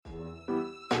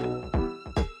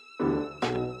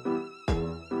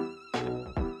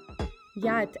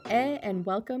Yat and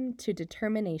welcome to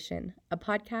Determination, a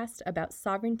podcast about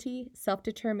sovereignty,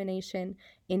 self-determination,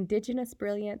 indigenous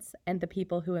brilliance, and the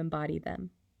people who embody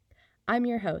them. I'm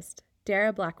your host,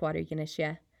 Dara Blackwater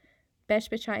Yanishya.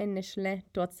 Beshbachai nishle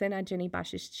dotsen ajini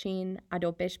bashishchin,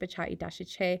 ado beshbachai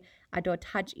dashiche, ado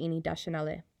taj ini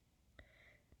dashanale.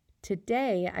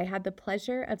 Today, I had the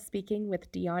pleasure of speaking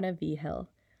with Deionna Vigil.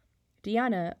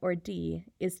 Deionna, or Dee,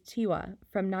 is Tiwa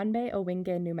from Nanbe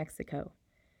Owinge, New Mexico.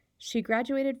 She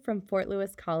graduated from Fort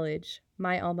Lewis College,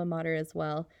 my alma mater as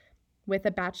well, with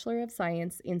a Bachelor of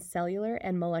Science in Cellular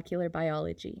and Molecular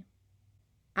Biology.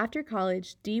 After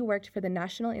college, Dee worked for the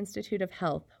National Institute of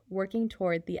Health, working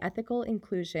toward the ethical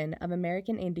inclusion of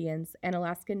American Indians and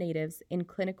Alaska Natives in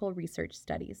clinical research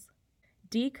studies.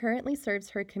 Dee currently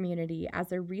serves her community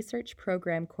as a research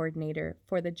program coordinator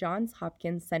for the Johns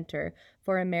Hopkins Center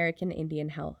for American Indian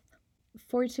Health.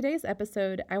 For today's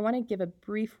episode, I want to give a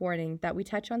brief warning that we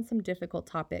touch on some difficult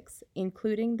topics,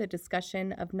 including the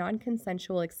discussion of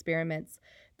non-consensual experiments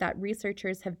that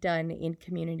researchers have done in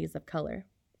communities of color.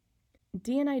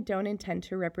 Dee and I don't intend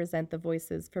to represent the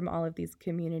voices from all of these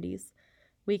communities.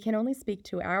 We can only speak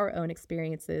to our own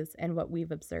experiences and what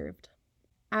we've observed.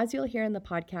 As you'll hear in the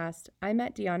podcast, I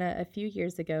met Deionna a few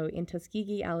years ago in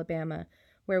Tuskegee, Alabama,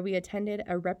 where we attended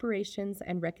a reparations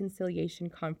and reconciliation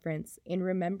conference in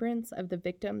remembrance of the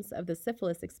victims of the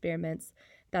syphilis experiments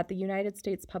that the United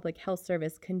States Public Health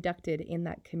Service conducted in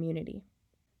that community.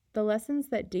 The lessons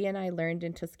that Dee and I learned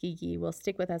in Tuskegee will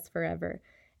stick with us forever,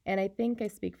 and I think I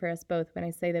speak for us both when I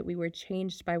say that we were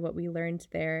changed by what we learned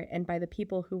there and by the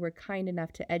people who were kind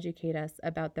enough to educate us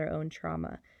about their own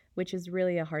trauma, which is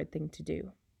really a hard thing to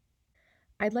do.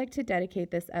 I'd like to dedicate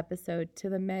this episode to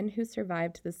the men who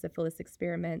survived the syphilis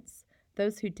experiments,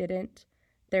 those who didn't,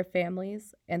 their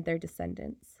families, and their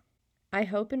descendants. I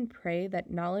hope and pray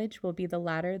that knowledge will be the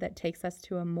ladder that takes us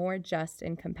to a more just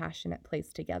and compassionate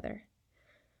place together.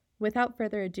 Without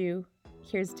further ado,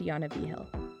 here's Deionna Vigil.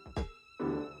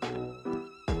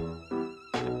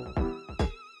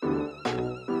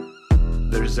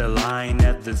 There's a line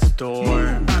at the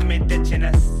store. I'm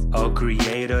indigenous. Oh,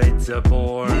 creator, it's a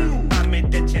bore. I'm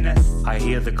indigenous. I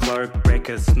hear the clerk break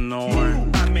a snore.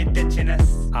 I'm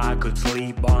indigenous. I could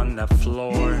sleep on the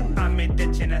floor. I'm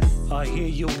indigenous. I hear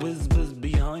your whispers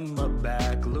behind my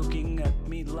back, looking at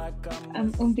me like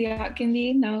I'm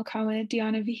Umbiakindi no kawe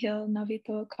Deionna Vigil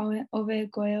navito kawe ove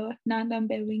goyo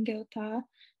nandambe wingilta.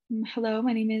 Hello,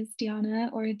 my name is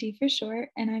Deionna, or Dee for short,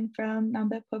 and I'm from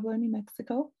Nambe Pueblo, New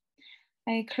Mexico.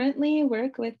 I currently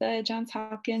work with the Johns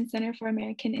Hopkins Center for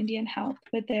American Indian Health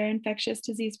with their infectious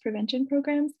disease prevention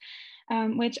programs,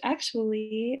 which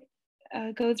actually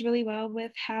goes really well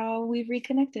with how we've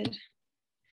reconnected.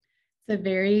 It's a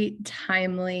very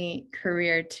timely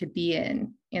career to be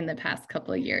in the past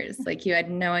couple of years. Like, you had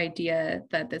no idea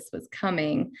that this was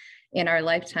coming in our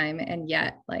lifetime, and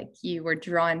yet like you were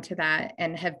drawn to that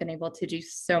and have been able to do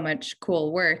so much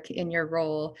cool work in your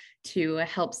role to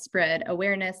help spread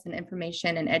awareness and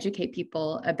information and educate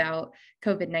people about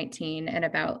COVID-19 and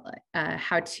about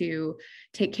how to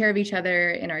take care of each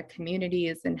other in our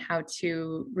communities and how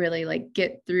to really like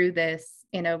get through this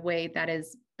in a way that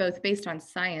is both based on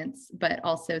science, but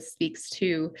also speaks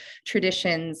to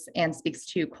traditions and speaks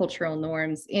to cultural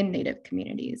norms in Native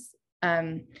communities.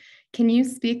 Can you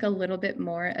speak a little bit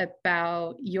more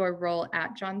about your role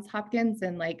at Johns Hopkins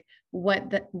and like what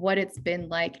it's been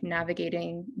like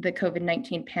navigating the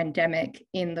COVID-19 pandemic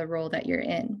in the role that you're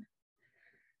in?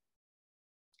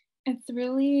 It's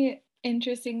really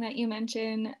interesting that you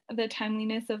mention the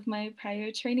timeliness of my prior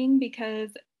training,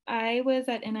 because I was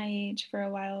at NIH for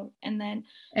a while, and then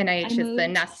NIH is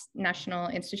the National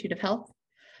Institute of Health?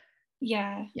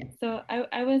 Yeah. So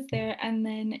I was there, and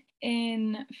then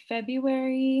in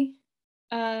February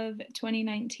of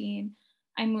 2019,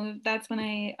 I moved. That's when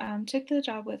I took the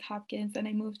job with Hopkins, and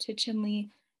I moved to Chinle,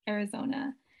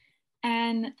 Arizona.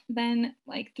 And then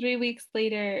like 3 weeks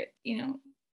later,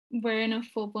 we're in a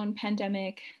full-blown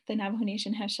pandemic. The Navajo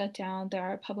Nation has shut down. There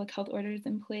are public health orders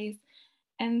in place.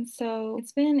 And so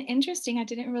it's been interesting. I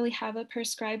didn't really have a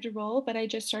prescribed role, but I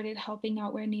just started helping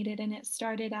out where needed. And it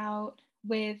started out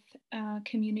with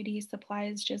community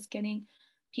supplies, just getting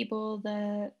people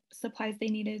the supplies they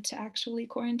needed to actually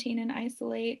quarantine and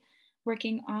isolate,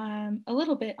 working on a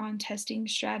little bit on testing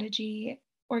strategy,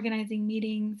 organizing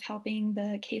meetings, helping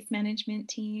the case management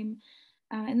team.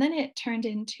 And then it turned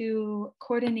into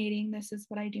coordinating. This is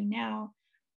what I do now,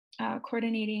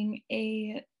 coordinating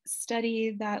a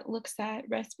study that looks at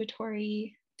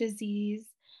respiratory disease.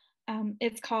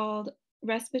 It's called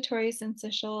Respiratory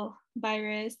Syncytial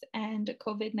Virus and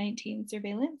COVID-19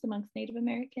 Surveillance Amongst Native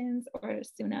Americans, or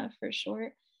SUNA for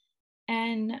short.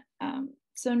 And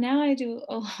so now I do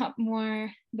a lot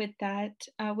more with that,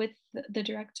 with the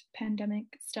direct pandemic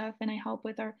stuff, and I help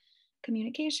with our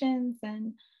communications.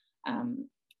 And um,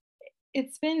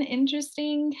 it's been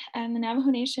interesting. And the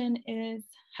Navajo Nation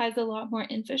has a lot more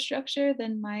infrastructure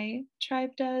than my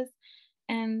tribe does,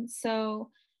 and so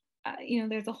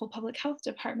there's a whole public health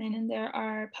department, and there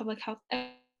are public health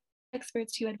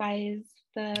experts who advise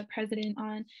the president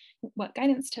on what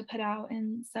guidance to put out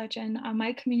and such. And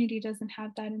my community doesn't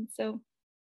have that, and so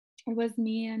it was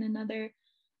me and another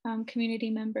community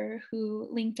member who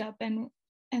linked up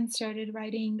and started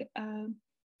writing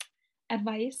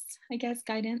advice, I guess,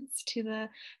 guidance to the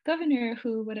governor,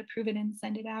 who would approve it and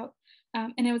send it out.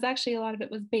 And it was actually, a lot of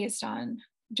it was based on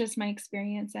just my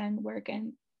experience and work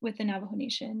and with the Navajo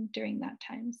Nation during that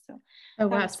time. So Oh,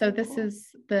 that wow. was So pretty this cool. is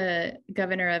the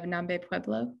governor of Nambe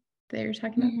Pueblo that you're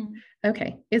talking about? Mm-hmm.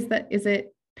 Okay. Is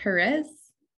it Perez?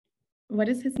 What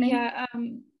is his name?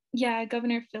 Yeah,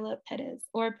 Governor Philip Perez,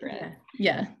 or Perez.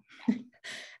 Yeah. I think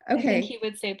Okay. he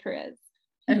would say Perez.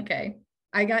 Okay.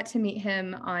 I got to meet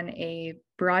him on a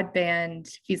broadband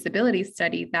feasibility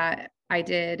study that I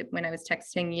did when I was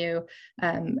texting you.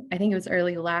 I think it was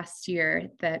early last year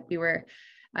that we were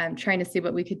trying to see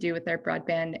what we could do with our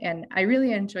broadband, and I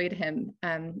really enjoyed him.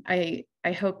 I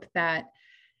hope that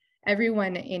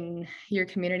everyone in your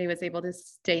community was able to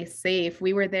stay safe.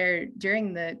 We were there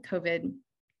during the COVID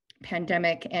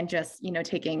pandemic and just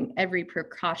taking every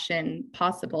precaution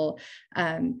possible,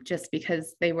 just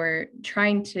because they were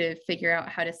trying to figure out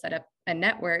how to set up a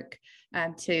network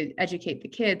to educate the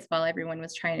kids while everyone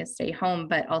was trying to stay home.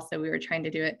 But also we were trying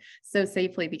to do it so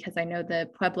safely, because I know the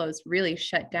pueblos really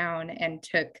shut down and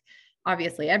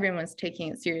obviously everyone was taking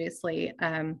it seriously,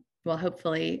 well,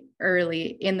 hopefully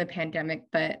early in the pandemic,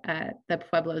 but the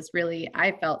pueblos really,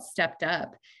 I felt, stepped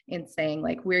up in saying,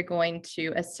 like, we're going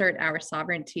to assert our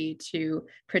sovereignty to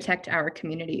protect our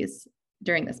communities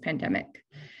during this pandemic.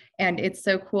 And it's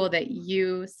so cool that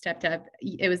you stepped up.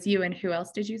 It was you, and who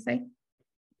else did you say?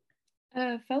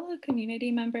 A fellow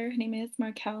community member, her name is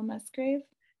Markel Musgrave.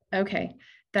 Okay,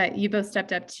 that you both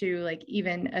stepped up to, like,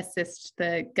 even assist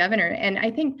the governor. And I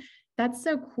think that's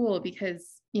so cool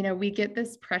because we get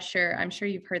this pressure. I'm sure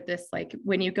you've heard this, like,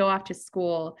 when you go off to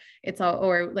school, it's all,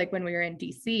 or like when we were in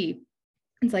DC,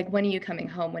 it's like, when are you coming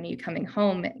home? When are you coming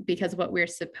home? Because what we're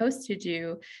supposed to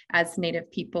do as Native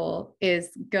people is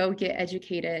go get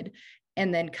educated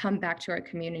and then come back to our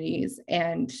communities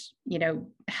and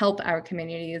help our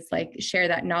communities, like, share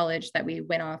that knowledge that we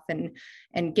went off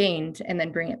and gained, and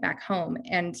then bring it back home.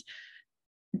 And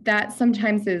that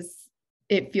sometimes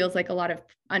it feels like a lot of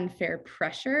unfair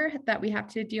pressure that we have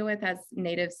to deal with as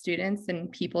Native students and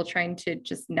people trying to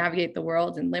just navigate the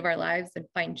world and live our lives and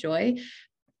find joy.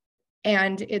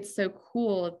 And it's so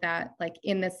cool that, like,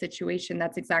 in this situation,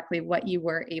 that's exactly what you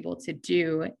were able to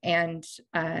do, and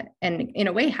in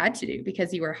a way had to do,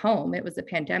 because you were home. It was a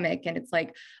pandemic, and it's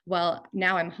like, well,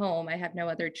 now I'm home. I have no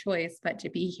other choice but to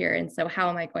be here. And so how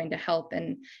am I going to help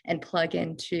and plug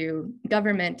into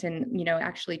government and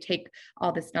actually take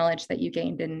all this knowledge that you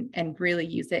gained and really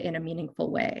use it in a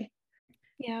meaningful way?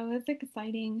 Yeah, it was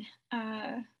exciting.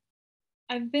 I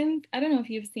don't know if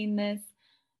you've seen this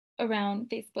around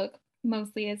Facebook,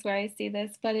 mostly is where I see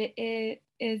this, but it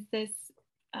is this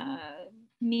uh,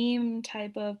 meme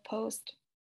type of post.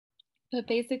 But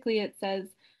basically, it says,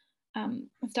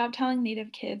 stop telling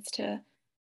Native kids to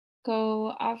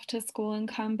go off to school and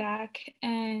come back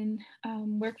and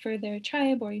work for their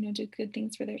tribe, or do good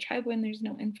things for their tribe, when there's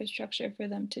no infrastructure for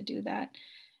them to do that.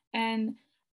 And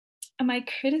my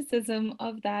criticism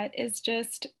of that is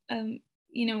just,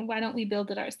 why don't we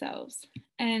build it ourselves?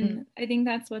 And I think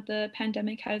that's what the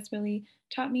pandemic has really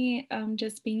taught me,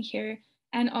 just being here,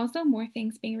 and also more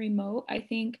things being remote. I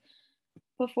think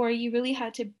before, you really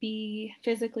had to be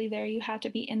physically there. You had to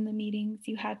be in the meetings.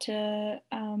 You had to,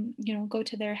 go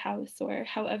to their house or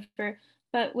however.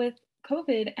 But with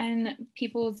COVID and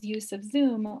people's use of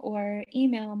Zoom or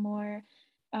email more,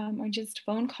 or just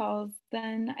phone calls,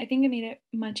 then I think it made it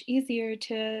much easier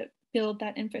to build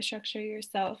that infrastructure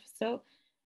yourself. So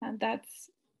that's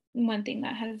one thing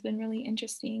that has been really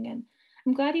interesting. And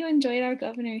I'm glad you enjoyed our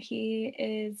governor. He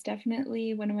is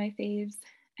definitely one of my faves.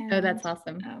 Oh, that's And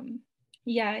awesome.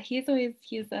 yeah, he's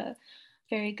a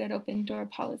very good open door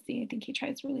policy. I think he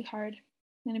tries really hard.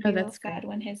 And it'd Oh, be real that's sad great.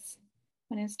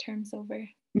 when his term's over.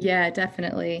 Yeah,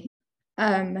 definitely.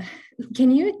 Um,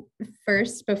 can you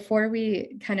first, before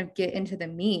we kind of get into the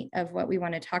meat of what we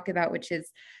want to talk about, which is,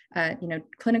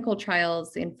 clinical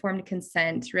trials, informed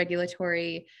consent,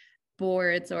 regulatory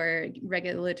boards or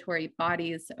regulatory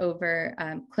bodies over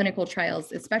clinical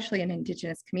trials, especially in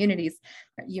Indigenous communities.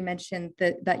 You mentioned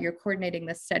that you're coordinating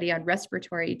this study on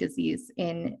respiratory disease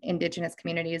in Indigenous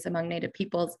communities among Native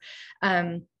peoples.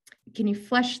 Can you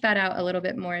flesh that out a little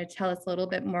bit more? Tell us a little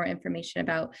bit more information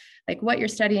about like what you're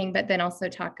studying, but then also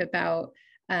talk about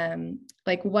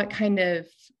like what kind of,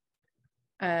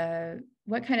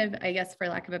 I guess, for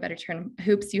lack of a better term,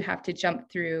 hoops you have to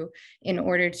jump through in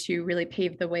order to really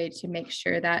pave the way to make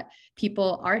sure that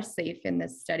people are safe in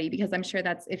this study? Because I'm sure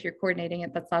that's, if you're coordinating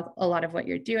it, that's a lot of what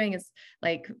you're doing, is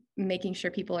like making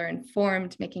sure people are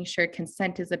informed, making sure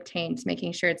consent is obtained,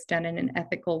 making sure it's done in an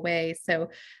ethical way. So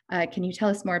can you tell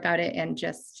us more about it and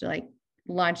just like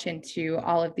launch into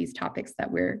all of these topics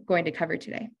that we're going to cover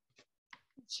today?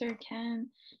 Sure can.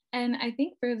 And I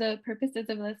think for the purposes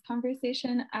of this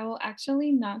conversation, I will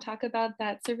actually not talk about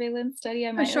that surveillance study.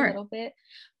 I might a little bit,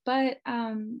 but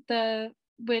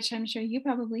which I'm sure you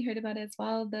probably heard about as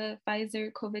well, the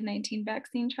Pfizer COVID-19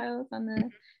 vaccine trials on the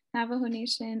Navajo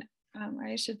Nation, or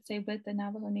I should say with the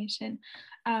Navajo Nation.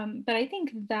 But I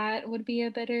think that would be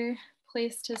a better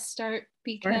place to start,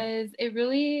 because it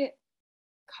really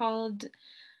called,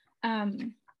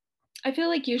 I feel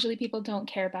like usually people don't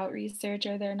care about research,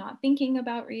 or they're not thinking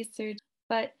about research,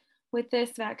 but with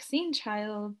this vaccine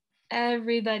trial,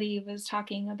 everybody was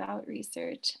talking about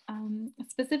research,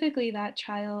 specifically that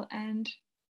trial, and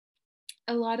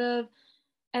a lot of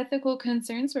ethical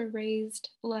concerns were raised,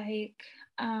 like,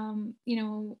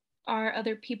 are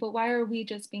other people, why are we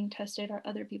just being tested? Are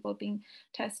other people being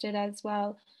tested as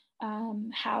well?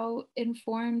 How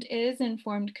informed is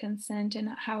informed consent, and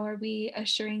how are we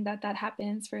assuring that that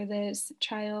happens for this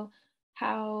trial?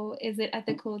 How is it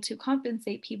ethical to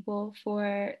compensate people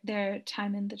for their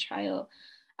time in the trial?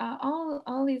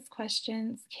 All these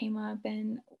questions came up,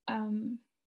 and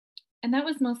that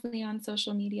was mostly on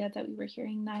social media that we were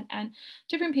hearing that, and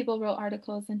different people wrote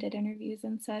articles and did interviews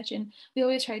and such, and we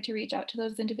always tried to reach out to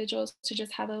those individuals to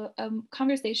just have a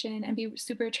conversation and be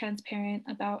super transparent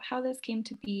about how this came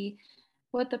to be,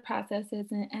 what the process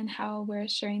is, and how we're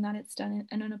assuring that it's done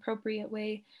in an appropriate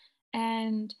way.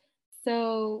 And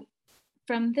so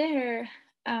from there,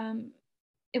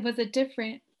 it was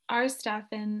our staff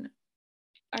and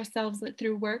ourselves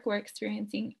through work were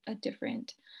experiencing a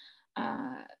different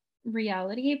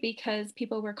reality, because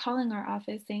people were calling our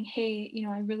office saying, hey,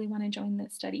 I really want to join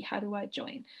this study. How do I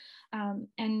join?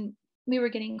 And we were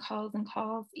getting calls and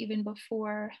calls even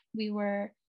before we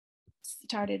were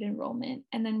started enrollment.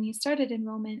 And then we started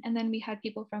enrollment, and then we had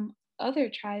people from other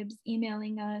tribes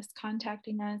emailing us,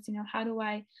 contacting us, how do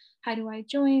I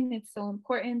join? It's so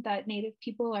important that Native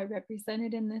people are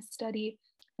represented in this study,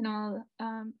 and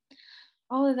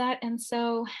all of that. And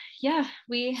so, yeah,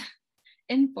 we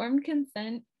informed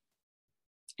consent,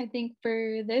 I think,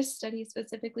 for this study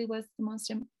specifically was the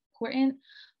most important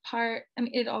part. I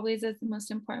mean, it always is the most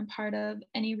important part of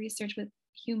any research with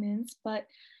humans, but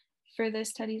for this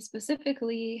study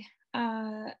specifically,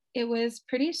 it was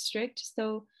pretty strict.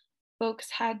 So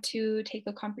folks had to take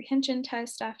a comprehension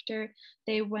test after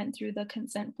they went through the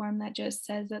consent form that just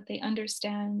says that they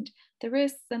understand the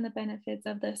risks and the benefits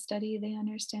of the study. They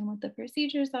understand what the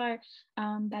procedures are,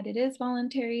 that it is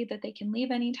voluntary, that they can leave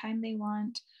anytime they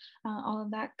want, all of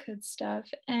that good stuff.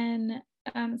 And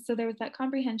so there was that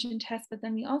comprehension test, but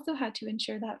then we also had to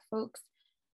ensure that folks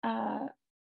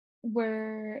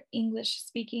were English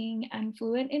speaking and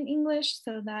fluent in English.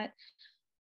 So that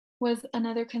was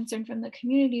another concern from the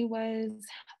community, was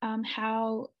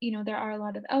how, there are a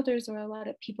lot of elders or a lot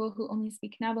of people who only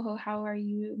speak Navajo. How are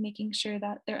you making sure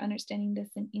that they're understanding this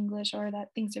in English, or that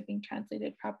things are being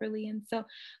translated properly? And so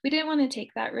we didn't want to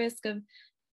take that risk of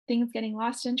things getting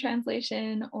lost in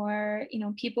translation, or,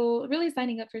 people really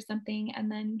signing up for something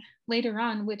and then later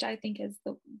on, which I think is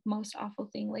the most awful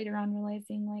thing, later on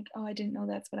realizing like, oh, I didn't know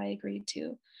that's what I agreed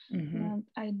to.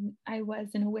 Mm-hmm. I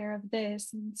wasn't aware of this.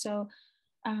 And so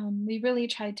we really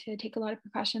tried to take a lot of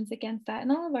precautions against that.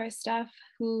 And all of our staff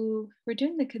who were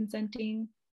doing the consenting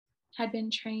had been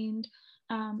trained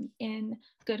in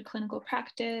good clinical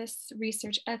practice,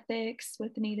 research ethics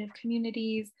with Native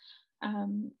communities.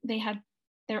 They had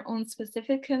their own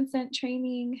specific consent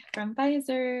training from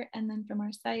Pfizer and then from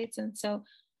our sites. And so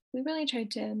we really tried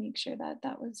to make sure that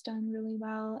that was done really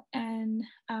well. And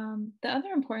the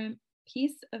other important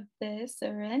piece of this,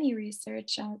 or any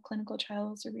research, clinical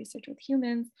trials or research with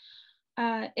humans,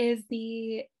 is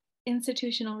the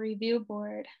institutional review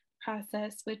board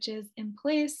process, which is in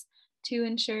place to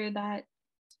ensure that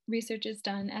research is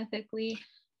done ethically.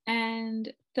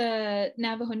 And the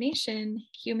Navajo Nation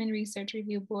Human Research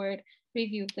Review Board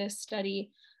reviewed this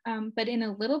study. but in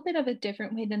a little bit of a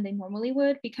different way than they normally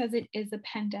would, because it is a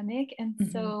pandemic. And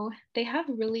so they have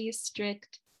really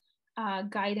strict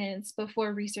guidance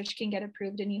before research can get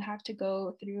approved, and you have to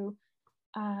go through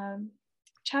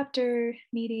chapter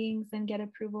meetings and get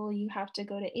approval. You have to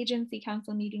go to agency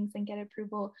council meetings and get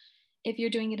approval. If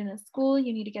you're doing it in a school,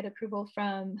 you need to get approval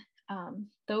from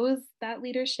that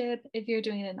leadership. If you're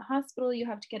doing it in a hospital, you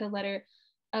have to get a letter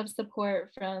of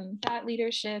support from that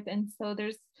leadership. And so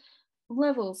there's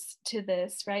levels to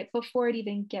this, right, before it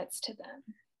even gets to them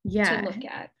to look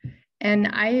at. And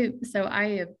I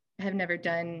have never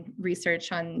done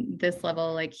research on this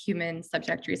level, like human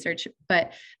subject research,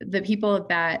 but the people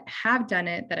that have done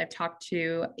it, that I've talked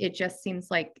to, it just seems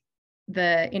like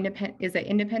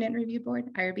independent review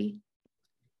board, IRB?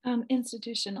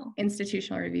 Institutional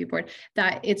review board,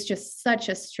 that it's just such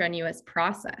a strenuous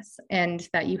process, and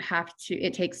that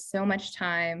it takes so much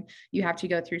time. You have to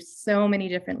go through so many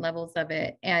different levels of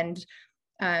it. And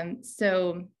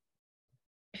so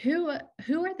who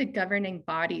are the governing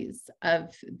bodies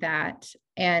of that?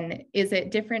 And is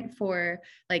it different for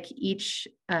like each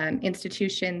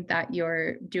institution that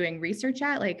you're doing research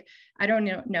at? Like, I don't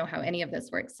know how any of this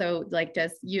works. So like,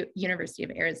 does University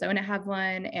of Arizona have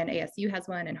one, and ASU has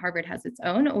one, and Harvard has its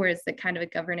own, or is it kind of a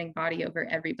governing body over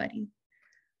everybody?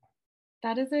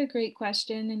 That is a great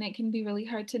question, and it can be really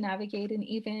hard to navigate. And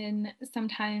even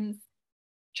sometimes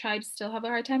tribes still have a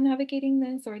hard time navigating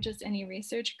this, or just any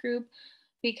research group,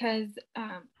 because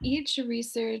each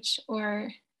research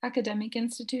or academic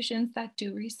institutions that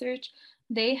do research,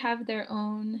 they have their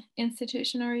own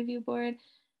institutional review board.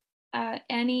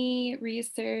 Any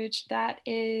research that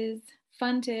is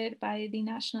funded by the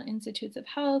National Institutes of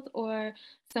Health or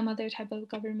some other type of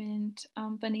government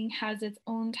funding has its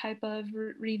own type of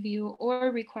review or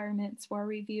requirements for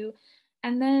review.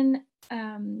 And then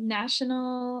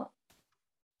National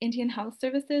Indian Health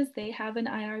Services, they have an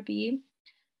IRB.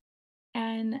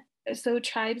 And so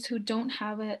tribes who don't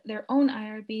have their own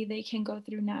IRB, they can go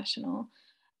through national.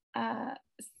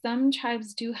 Some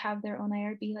tribes do have their own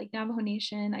IRB, like Navajo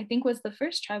Nation, I think, was the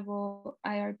first tribal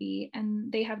IRB,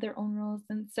 and they have their own rules.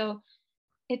 And so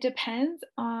it depends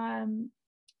on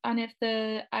if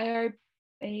the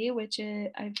IRB, which is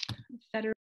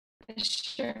federal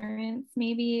assurance,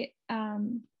 maybe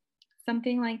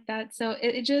something like that. So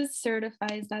it just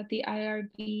certifies that the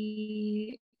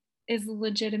IRB is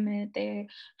legitimate. They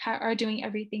are doing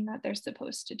everything that they're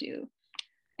supposed to do.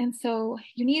 And so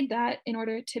you need that in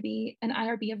order to be an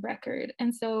IRB of record.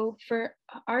 And so for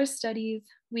our studies,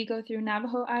 we go through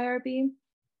Navajo IRB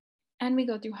and we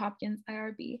go through Hopkins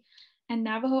IRB. And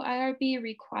Navajo IRB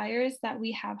requires that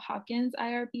we have Hopkins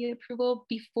IRB approval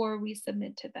before we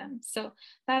submit to them. So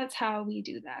that's how we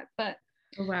do that. But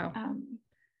oh, wow.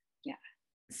 Yeah.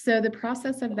 So the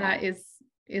process of that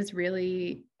is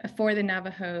really for the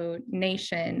Navajo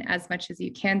Nation, as much as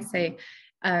you can say.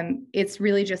 It's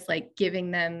really just like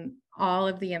giving them all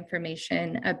of the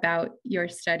information about your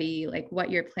study, like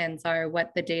what your plans are,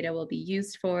 what the data will be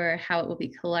used for, how it will be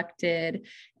collected,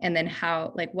 and then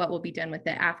how, like, what will be done with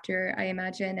it after, I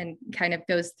imagine, and kind of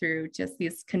goes through just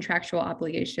these contractual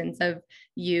obligations of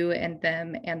you and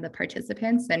them and the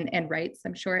participants, and rights,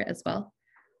 I'm sure, as well.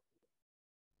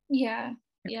 Yeah.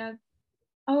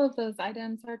 All of those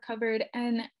items are covered.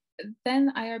 And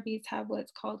then IRBs have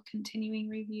what's called continuing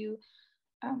review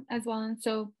as well. And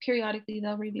so periodically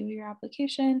they'll review your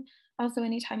application. Also,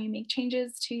 anytime you make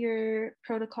changes to your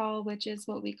protocol, which is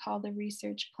what we call the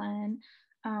research plan,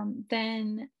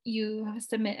 then you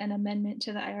submit an amendment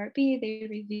to the IRB. They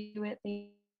review it,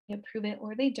 they approve it,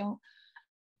 or they don't.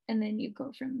 And then you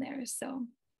go from there. So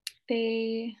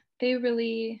they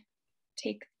really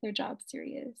take their job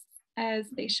serious, as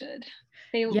they should.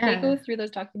 They go through those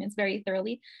documents very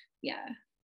thoroughly. Yeah.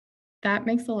 That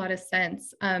makes a lot of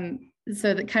sense.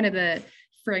 So the kind of the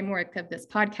framework of this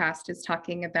podcast is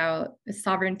talking about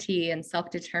sovereignty and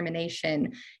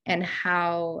self-determination, and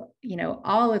how,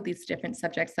 all of these different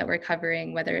subjects that we're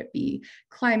covering, whether it be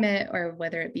climate or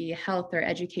whether it be health or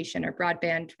education or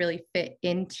broadband, really fit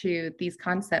into these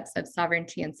concepts of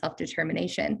sovereignty and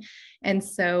self-determination. And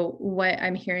so what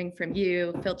I'm hearing from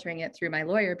you, filtering it through my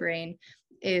lawyer brain,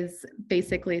 is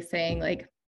basically saying, like,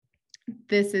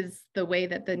 this is the way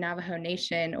that the Navajo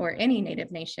Nation, or any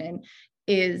Native nation,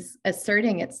 is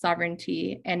asserting its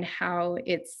sovereignty, and how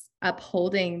it's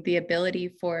upholding the ability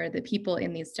for the people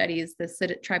in these studies,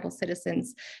 the tribal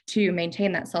citizens, to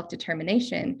maintain that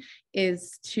self-determination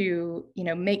is to,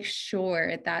 make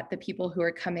sure that the people who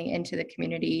are coming into the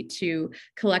community to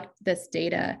collect this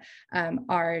data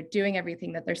are doing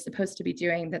everything that they're supposed to be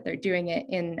doing, that they're doing it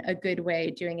in a good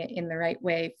way, doing it in the right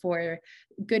way for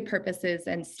good purposes,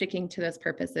 and sticking to those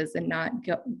purposes and not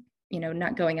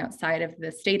going outside of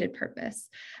the stated purpose.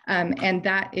 And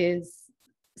that is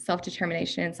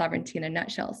self-determination and sovereignty in a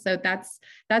nutshell. So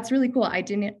that's really cool. I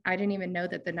didn't even know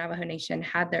that the Navajo Nation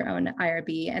had their own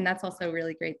IRB, and that's also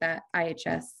really great that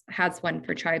IHS has one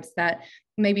for tribes that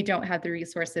maybe don't have the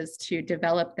resources to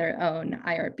develop their own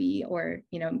IRB or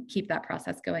keep that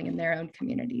process going in their own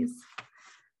communities.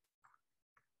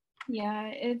 Yeah,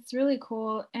 it's really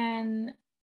cool. And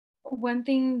one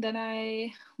thing that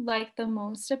I like the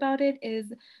most about it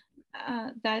is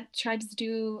that tribes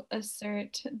do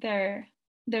assert their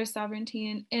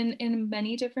sovereignty in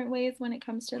many different ways when it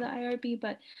comes to the IRB,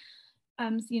 but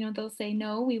they'll say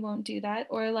no, we won't do that,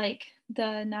 or like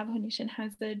the Navajo Nation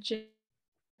has the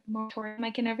moratorium,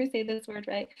 I can never say this word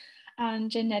right, on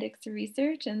genetics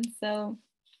research, and so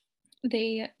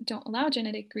they don't allow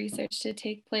genetic research to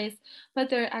take place, but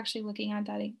they're actually looking at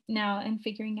that now and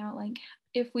figuring out like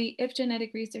if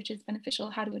genetic research is beneficial,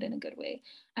 how to do it in a good way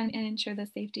and ensure the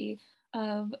safety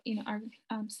of our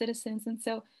citizens. And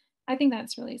so I think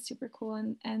that's really super cool,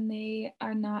 and they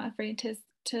are not afraid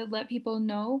to let people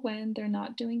know when they're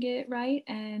not doing it right,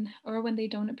 and or when they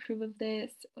don't approve of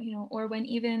this, or when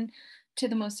even to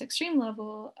the most extreme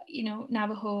level,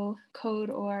 Navajo code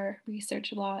or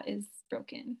research law is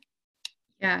broken.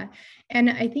 Yeah. And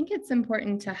I think it's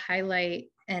important to highlight,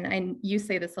 and you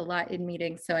say this a lot in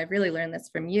meetings, so I've really learned this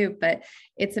from you, but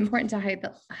it's important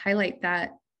to highlight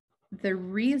that the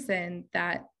reason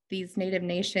that these Native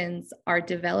nations are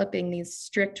developing these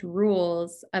strict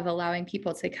rules of allowing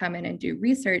people to come in and do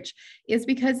research is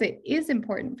because it is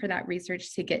important for that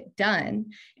research to get done.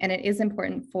 And it is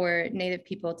important for Native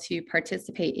people to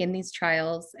participate in these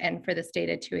trials and for this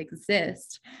data to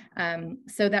exist,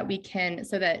 so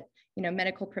that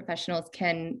medical professionals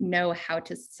can know how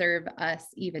to serve us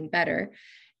even better.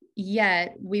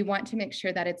 Yet we want to make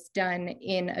sure that it's done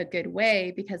in a good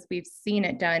way, because we've seen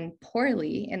it done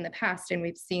poorly in the past, and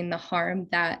we've seen the harm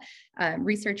that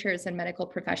researchers and medical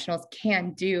professionals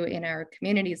can do in our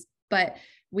communities. But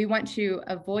we want to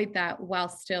avoid that while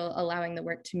still allowing the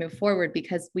work to move forward,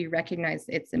 because we recognize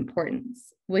its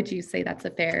importance. Would you say that's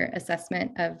a fair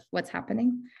assessment of what's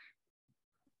happening?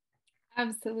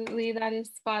 Absolutely, that is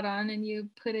spot on, and you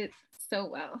put it so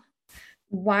well.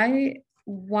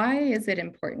 Why is it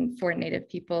important for Native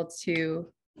people to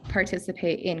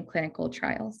participate in clinical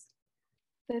trials?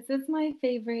 This is my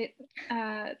favorite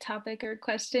topic or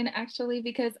question, actually,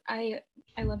 because I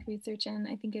love research and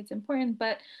I think it's important,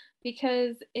 but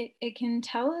because it can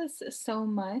tell us so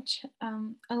much.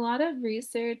 A lot of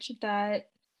research that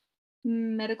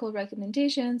medical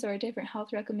recommendations or different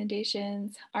health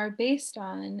recommendations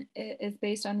is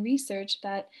based on research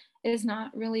that is not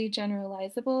really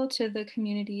generalizable to the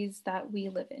communities that we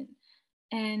live in.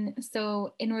 And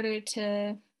so in order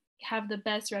to have the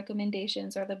best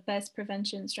recommendations or the best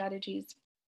prevention strategies,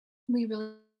 we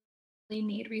really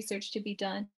need research to be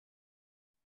done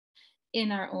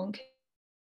in our own,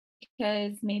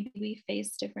 because maybe we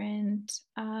face different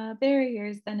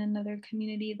barriers than another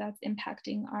community that's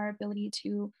impacting our ability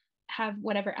to have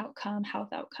whatever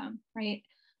health outcome, right?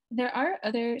 There are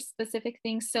other specific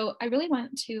things. So I really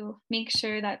want to make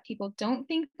sure that people don't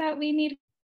think that we need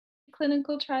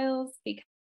clinical trials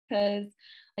because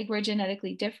like we're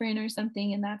genetically different or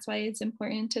something, and that's why it's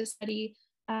important to study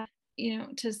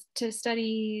to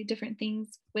study different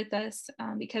things with us,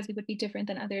 because we would be different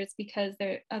than others because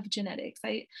they're of genetics.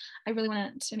 I really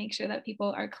want to make sure that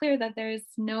people are clear that there's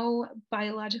no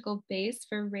biological base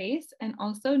for race, and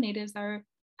also natives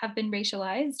have been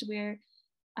racialized. We're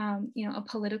a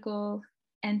political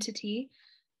entity,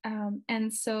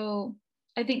 and so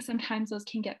I think sometimes those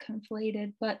can get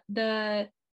conflated. But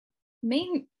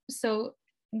so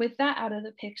with that out of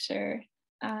the picture,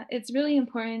 it's really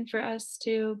important for us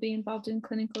to be involved in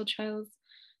clinical trials,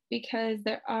 because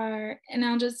and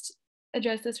I'll just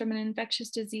address this from an infectious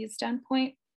disease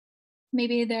standpoint,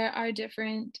 maybe there are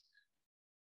different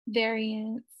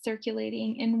variants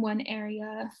circulating in one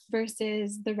area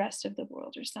versus the rest of the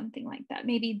world or something like that.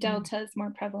 Maybe Delta is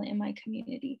more prevalent in my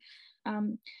community.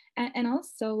 And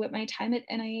also with my time at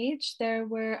NIH, there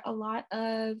were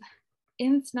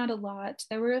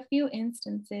there were a few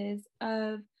instances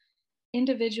of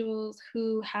individuals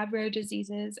who have rare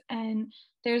diseases and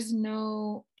there's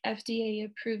no FDA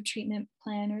approved treatment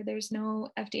plan, or there's no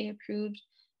FDA approved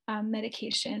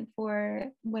medication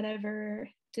for whatever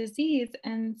disease.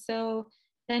 And so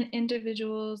then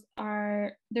individuals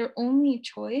their only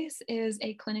choice is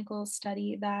a clinical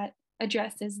study that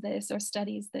addresses this or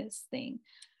studies this thing.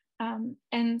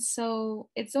 And so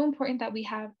it's so important that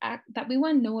that we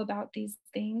want to know about these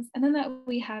things, and then that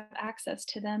we have access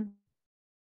to them.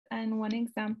 And one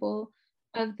example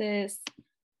of this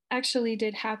actually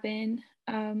did happen,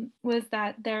 was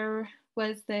that there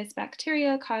was this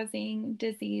bacteria causing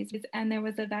disease, and there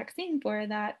was a vaccine for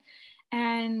that.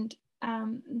 And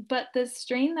but the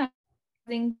strain that was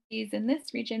causing disease in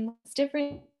this region was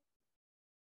different,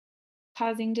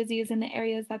 causing disease in the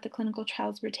areas that the clinical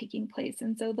trials were taking place.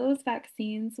 And so those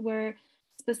vaccines were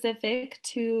specific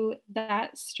to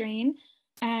that strain,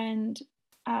 and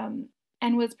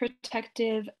was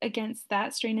protective against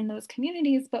that strain in those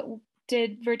communities, but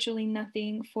did virtually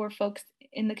nothing for folks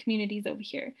in the communities over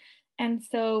here. And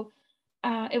so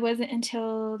it wasn't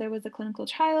until there was a clinical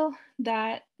trial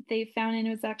that they found, and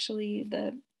it was actually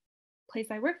the place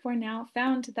I work for now,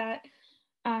 found that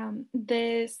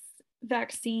this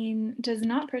vaccine does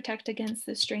not protect against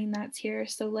the strain that's here.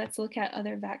 So let's look at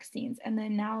other vaccines. And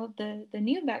then now the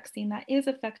new vaccine that is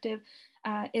effective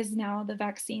is now the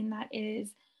vaccine that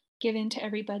is given to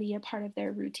everybody, a part of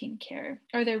their routine care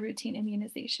or their routine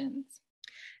immunizations.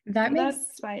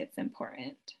 That's why it's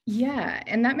important. Yeah.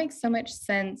 And that makes so much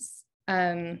sense.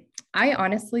 I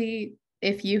honestly,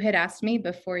 if you had asked me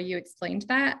before you explained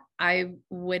that, I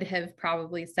would have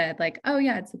probably said like, oh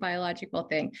yeah, it's a biological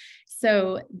thing.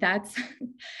 So that's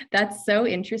so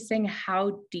interesting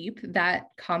how deep that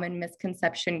common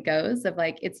misconception goes of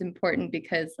like, it's important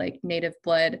because like native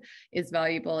blood is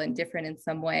valuable and different in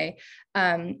some way.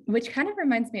 Which kind of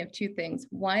reminds me of two things.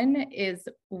 One is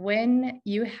when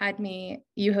you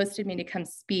hosted me to come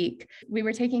speak, we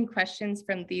were taking questions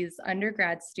from these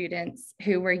undergrad students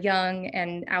who were young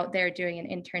and out there doing an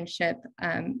internship,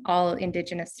 all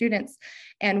Indigenous students.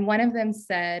 And one of them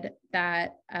said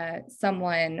that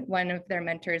one of their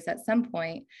mentors at some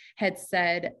point had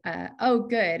said, oh,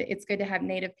 good, it's good to have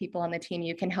Native people on the team.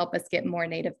 You can help us get more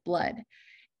Native blood.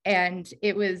 And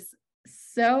it was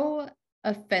so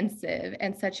offensive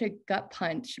and such a gut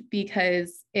punch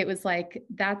because it was like,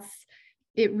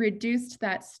 it reduced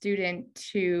that student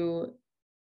to,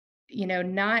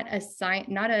 not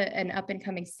an up and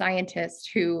coming scientist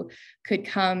who could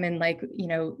come and like,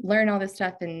 learn all this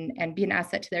stuff and be an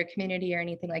asset to their community or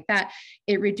anything like that.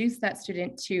 It reduced that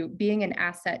student to being an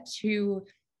asset to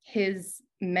his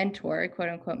mentor, quote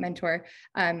unquote mentor,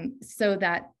 so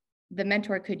that the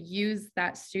mentor could use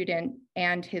that student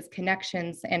and his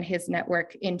connections and his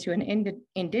network into an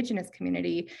Indigenous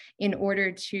community in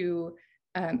order to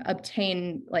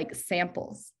obtain like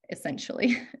samples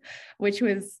essentially, which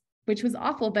was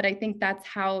awful. But I think that's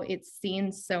how it's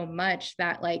seen so much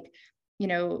that like,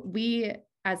 we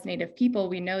as Native people,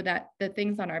 we know that the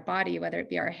things on our body, whether it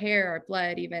be our hair, our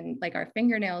blood, even like our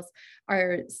fingernails,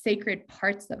 are sacred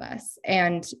parts of us.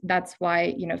 And that's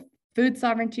why, food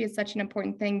sovereignty is such an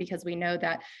important thing, because we know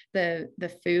that the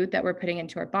food that we're putting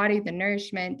into our body, the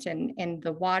nourishment and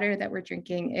the water that we're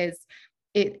drinking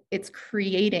it's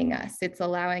creating us. It's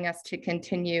allowing us to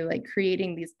continue like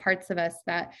creating these parts of us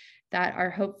that are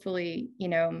hopefully,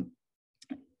 in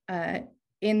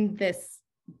this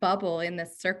bubble, in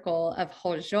this circle of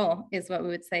Hojo is what we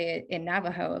would say in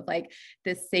Navajo, of like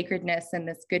this sacredness and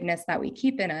this goodness that we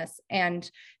keep in us. And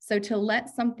so to let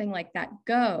something like that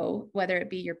go, whether it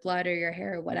be your blood or your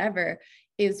hair or whatever,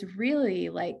 is really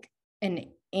like an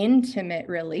intimate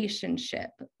relationship.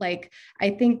 Like,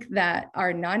 I think that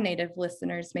our non-Native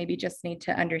listeners maybe just need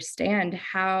to understand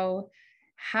how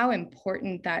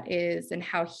important that is and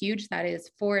how huge that is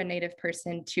for a Native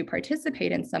person to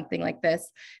participate in something like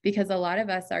this. Because a lot of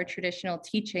us, our traditional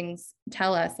teachings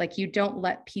tell us like, you don't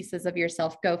let pieces of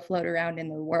yourself go float around in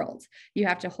the world. You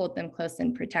have to hold them close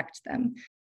and protect them.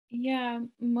 Yeah,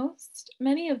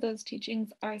 many of those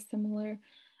teachings are similar.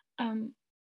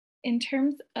 In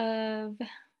terms of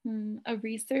a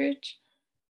research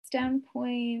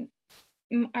standpoint,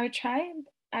 our tribe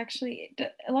actually,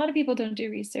 a lot of people don't do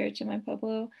research in my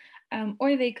Pueblo,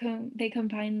 or they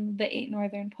combine the 8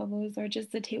 northern Pueblos or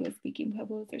just the Tewa speaking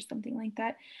Pueblos or something like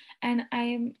that. And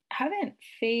I haven't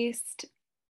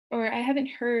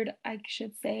heard, I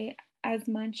should say, as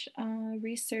much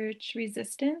research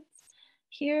resistance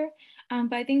here.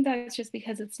 But I think that's just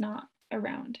because it's not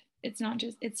around. It's not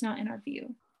in our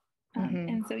view.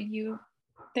 And so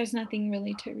there's nothing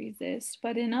really to resist.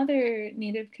 But in other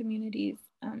Native communities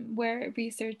where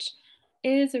research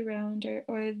is around,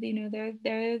 or you know,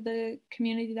 they're the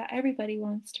community that everybody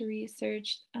wants to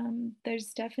research.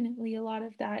 There's definitely a lot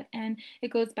of that, and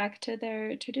it goes back to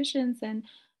their traditions and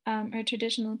or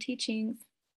traditional teachings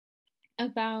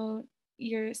about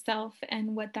yourself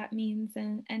and what that means,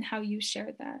 and how you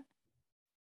share that.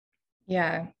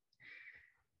 Yeah.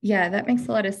 Yeah, that makes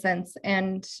a lot of sense.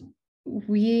 And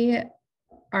we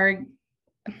are,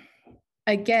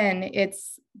 again,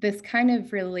 it's this kind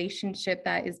of relationship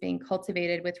that is being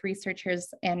cultivated with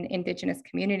researchers and Indigenous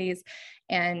communities.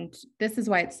 And this is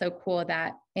why it's so cool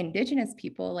that Indigenous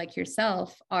people like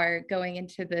yourself are going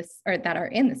into this, or that are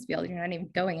in this field. You're not even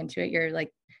going into it, you're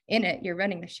like in it, you're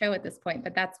running the show at this point.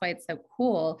 But that's why it's so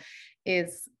cool,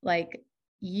 is like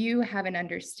you have an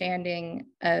understanding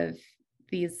of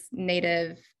these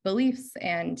native beliefs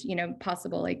and, you know,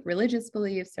 possible like religious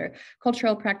beliefs or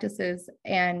cultural practices.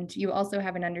 And you also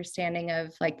have an understanding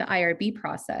of like the IRB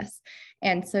process.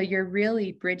 And so you're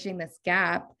really bridging this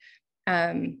gap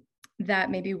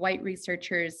that maybe white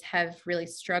researchers have really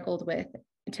struggled with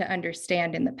to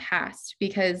understand in the past.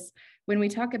 Because when we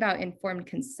talk about informed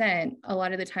consent, a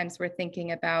lot of the times we're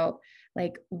thinking about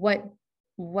like what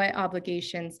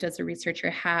obligations does a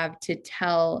researcher have to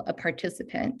tell a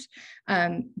participant?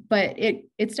 But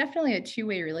it's definitely a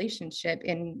two-way relationship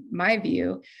in my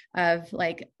view, of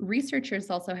like researchers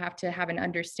also have to have an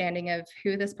understanding of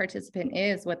who this participant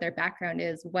is, what their background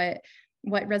is, what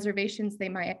reservations they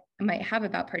might have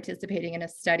about participating in a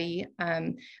study,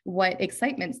 what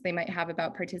excitements they might have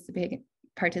about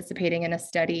participating in a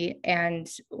study, and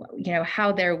you know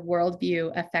how their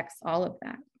worldview affects all of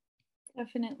that.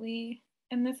 Definitely.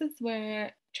 And this is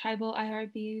where tribal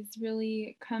IRBs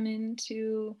really come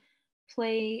into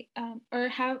play, or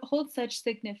hold such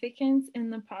significance in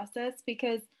the process,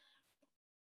 because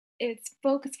it's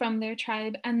folks from their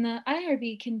tribe, and the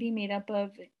IRB can be made up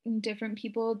of different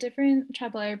people, different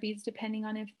tribal IRBs, depending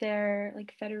on if they're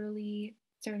like federally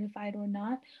certified or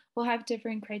not, will have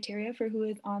different criteria for who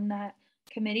is on that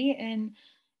committee. And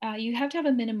you have to have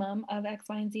a minimum of X,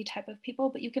 Y, and Z type of people,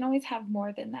 but you can always have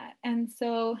more than that. And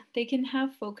so they can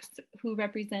have folks who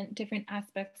represent different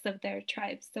aspects of their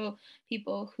tribe. So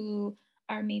people who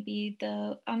are maybe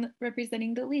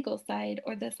representing the legal side,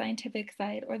 or the scientific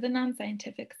side, or the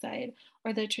non-scientific side,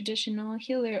 or the traditional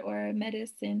healer or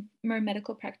medicine or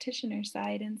medical practitioner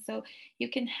side. And so you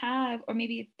can have, or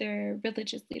maybe they're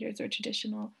religious leaders or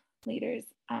traditional leaders.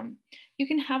 You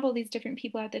can have all these different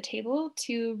people at the table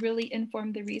to really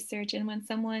inform the research. And when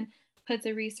someone puts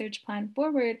a research plan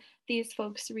forward, these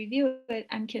folks review it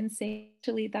and can say,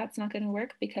 actually, that's not going to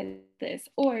work because of this,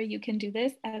 or you can do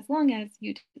this as long as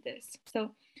you do this.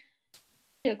 So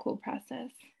it's a cool process.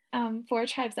 For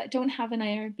tribes that don't have an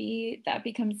IRB, that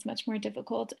becomes much more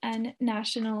difficult. And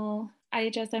national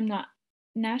IHS,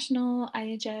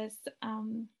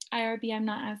 IRB, I'm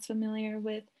not as familiar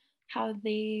with how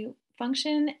they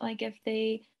function. Like if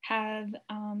they have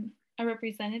a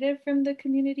representative from the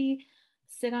community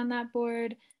sit on that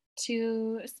board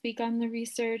to speak on the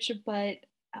research, but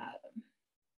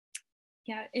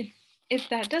yeah, if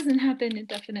that doesn't happen, it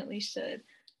definitely should.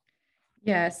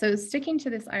 Yeah, so sticking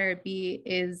to this IRB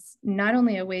is not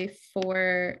only a way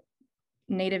for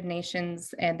Native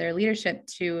nations and their leadership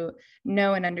to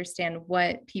know and understand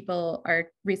what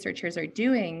researchers are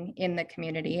doing in the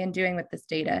community and doing with this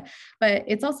data, but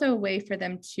it's also a way for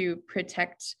them to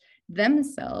protect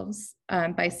themselves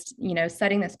by, you know,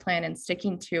 setting this plan and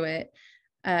sticking to it,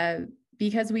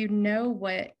 because we know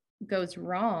what goes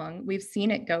wrong. We've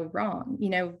seen it go wrong. You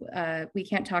know, we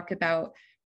can't talk about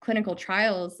clinical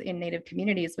trials in Native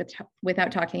communities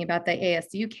without talking about the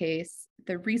ASU case.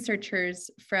 The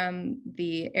researchers from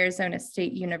the Arizona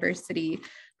State University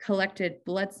collected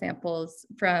blood samples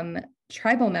from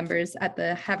tribal members at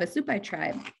the Havasupai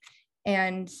tribe.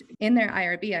 And in their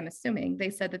IRB, I'm assuming, they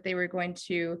said that they were going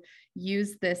to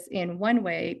use this in one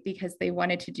way because they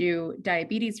wanted to do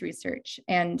diabetes research.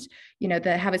 And, you know,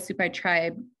 the Havasupai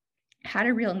tribe had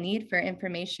a real need for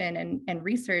information and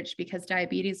research because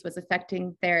diabetes was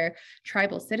affecting their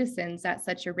tribal citizens at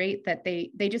such a rate that they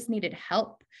just needed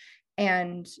help.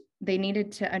 And they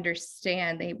needed to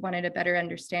understand, they wanted a better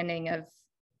understanding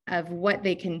of what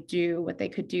they could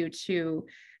do to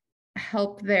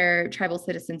help their tribal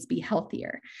citizens be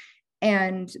healthier.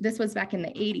 And this was back in the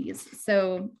 80s.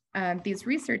 So these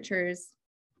researchers,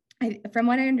 from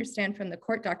what I understand from the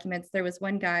court documents, there was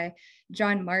one guy,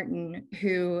 John Martin,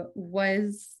 who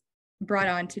was brought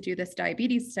on to do this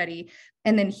diabetes study.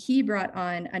 And then he brought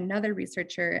on another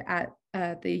researcher at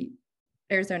the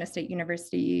Arizona State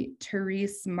University,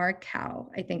 Therese Markow,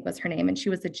 I think was her name, and she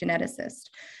was a geneticist.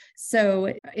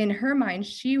 So in her mind,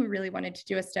 she really wanted to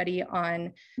do a study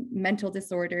on mental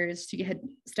disorders. She had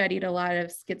studied a lot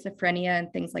of schizophrenia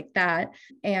and things like that.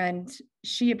 And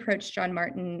she approached John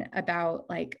Martin about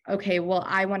like, okay, well,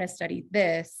 I want to study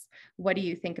this. What do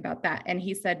you think about that? And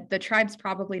he said, the tribe's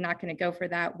probably not going to go for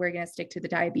that. We're going to stick to the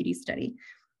diabetes study.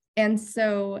 And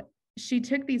so she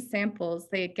took these samples,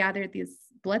 they gathered these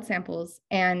blood samples,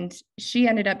 and she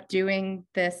ended up doing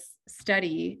this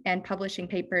study and publishing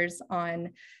papers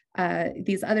on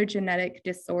these other genetic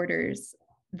disorders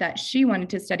that she wanted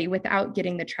to study without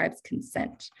getting the tribe's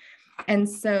consent. And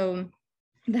so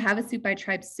the Havasupai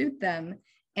tribe sued them,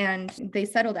 and they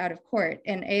settled out of court,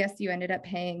 and ASU ended up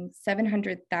paying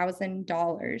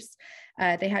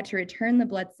 $700,000. They had to return the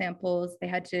blood samples, they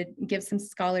had to give some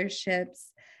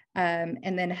scholarships,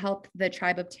 and then help the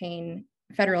tribe obtain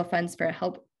federal funds for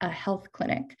a health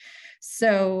clinic.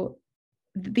 So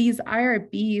these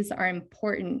IRBs are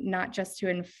important, not just to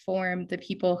inform the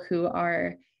people who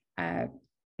are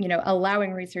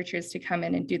allowing researchers to come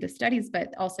in and do the studies, but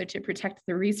also to protect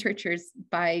the researchers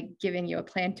by giving you a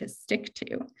plan to stick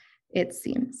to, it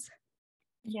seems.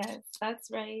 Yes,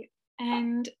 that's right.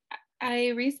 And I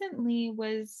recently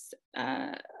was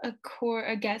a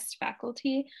guest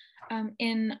faculty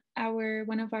in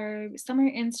one of our summer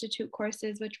institute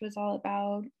courses, which was all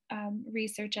about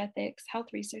research ethics, health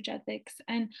research ethiks.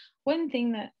 And one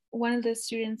thing that one of the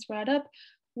students brought up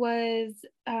was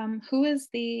who is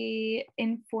the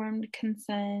informed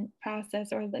consent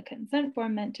process or the consent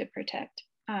form meant to protect?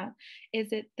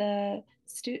 Is it the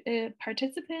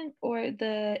participant or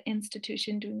the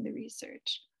institution doing the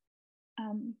research?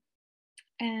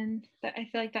 And I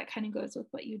feel like that kind of goes with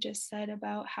what you just said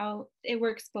about how it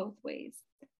works both ways,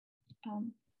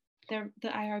 the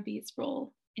IRB's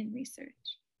role in research.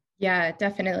 Yeah,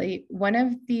 definitely. One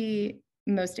of the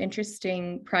most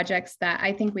interesting projects that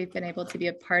I think we've been able to be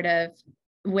a part of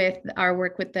with our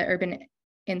work with the Urban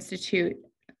Institute,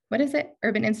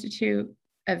 Urban Institute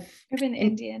of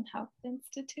Indian Health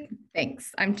Institute.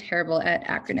 Thanks. I'm terrible at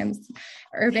acronyms.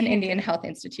 Urban Indian Health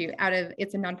Institute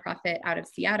it's a nonprofit out of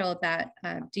Seattle that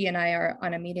Dee and I are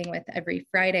on a meeting with every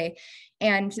Friday.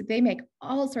 And they make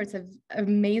all sorts of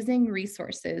amazing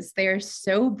resources. They are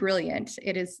so brilliant.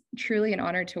 It is truly an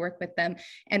honor to work with them.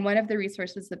 And one of the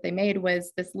resources that they made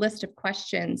was this list of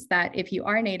questions that if you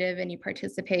are Native and you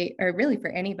participate, or really for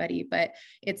anybody, but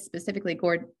it's specifically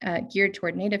geared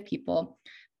toward Native people.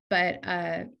 But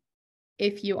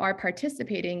if you are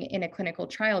participating in a clinical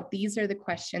trial, these are the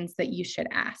questions that you should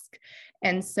ask.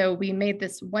 And so we made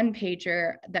this one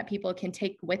pager that people can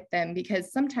take with them,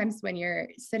 because sometimes when you're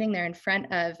sitting there in front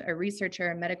of a researcher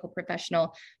or a medical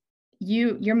professional,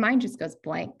 your mind just goes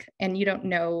blank and you don't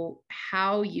know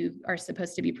how you are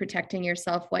supposed to be protecting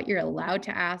yourself, what you're allowed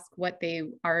to ask, what they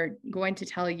are going to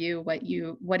tell you,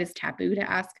 what is taboo to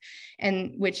ask,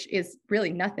 and which is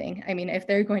really nothing. I mean, if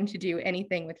they're going to do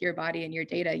anything with your body and your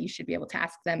data, you should be able to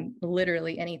ask them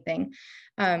literally anything.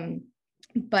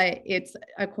 But it's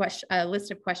a list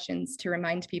of questions to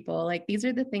remind people, like, these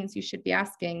are the things you should be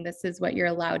asking. This is what you're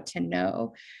allowed to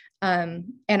know.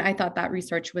 And I thought that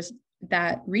resource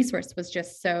was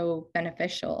just so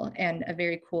beneficial and a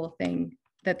very cool thing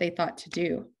that they thought to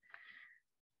do.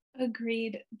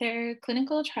 Agreed. Their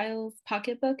clinical trials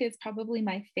pocketbook is probably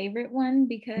my favorite one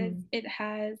because it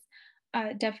has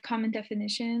common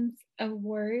definitions of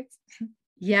words.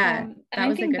 Yeah, and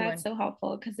I think that's so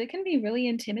helpful because it can be really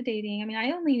intimidating. I mean,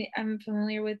 I only am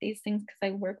familiar with these things because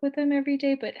I work with them every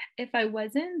day, but if I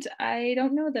wasn't, I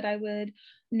don't know that I would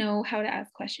know how to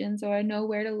ask questions or know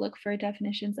where to look for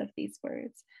definitions of these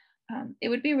words. It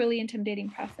would be a really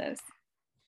intimidating process.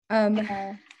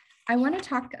 I want to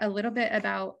talk a little bit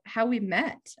about how we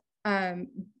met,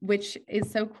 which is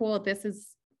so cool. This is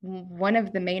one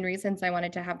of the main reasons I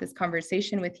wanted to have this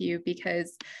conversation with you,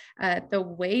 because the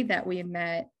way that we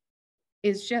met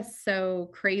is just so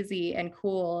crazy and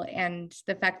cool. And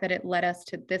the fact that it led us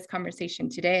to this conversation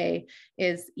today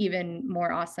is even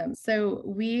more awesome. So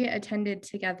we attended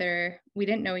together. We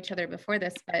didn't know each other before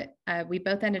this, but we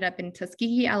both ended up in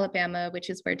Tuskegee, Alabama,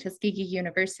 which is where Tuskegee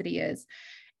University is.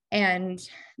 And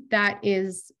that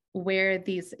is where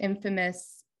these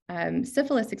infamous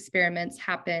syphilis experiments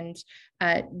happened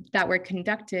that were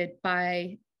conducted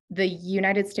by the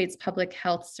United States Public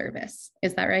Health Service.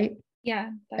 Is that right?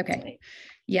 Yeah, that's okay. Right.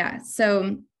 Yeah.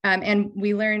 So, and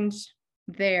we learned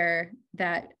there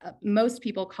that most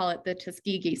people call it the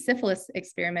Tuskegee syphilis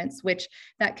experiments, which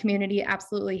that community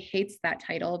absolutely hates that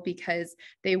title because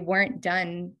they weren't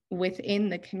done within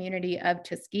the community of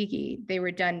Tuskegee. They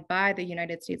were done by the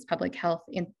United States Public Health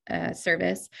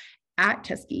Service at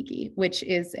Tuskegee, which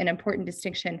is an important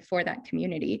distinction for that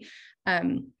community.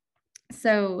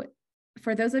 So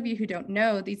for those of you who don't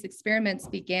know, these experiments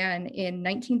began in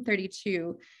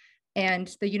 1932.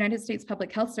 And the United States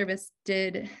Public Health Service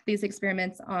did these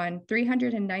experiments on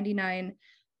 399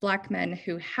 Black men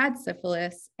who had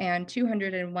syphilis, and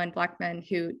 201 Black men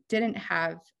who didn't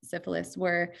have syphilis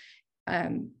were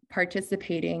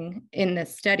participating in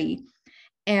this study.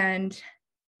 And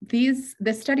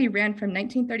the study ran from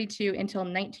 1932 until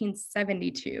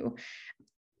 1972.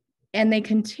 And they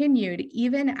continued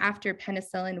even after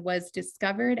penicillin was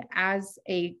discovered as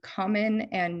a common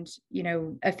and,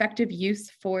 effective use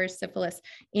for syphilis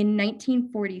in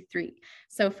 1943.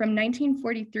 So from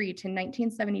 1943 to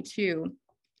 1972,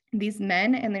 these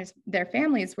men and their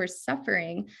families were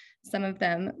suffering, some of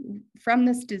them, from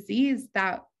this disease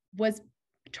that was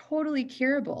totally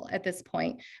curable at this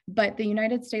point. But the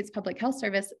United States Public Health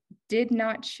Service did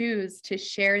not choose to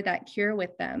share that cure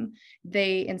with them.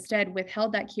 They instead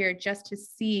withheld that cure just to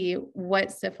see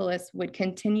what syphilis would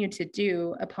continue to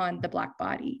do upon the Black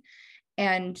body.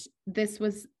 And this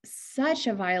was such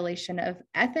a violation of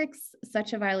ethics,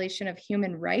 such a violation of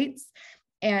human rights,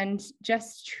 and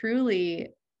just truly,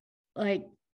 like,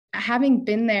 having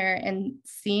been there and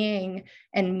seeing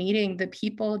and meeting the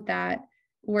people that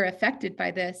were affected by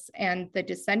this and the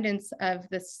descendants of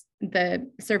the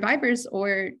survivors,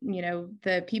 or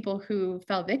the people who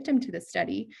fell victim to the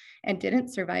study and didn't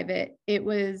survive it, it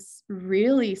was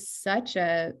really such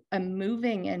a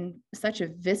moving and such a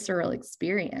visceral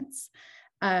experience.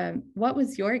 What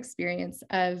was your experience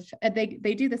of,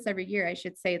 they do this every year, I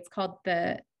should say. It's called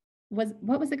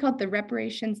what was it called? The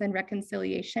Reparations and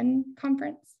Reconciliation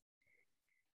Conference?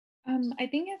 I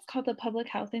think it's called the Public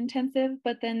Health Intensive,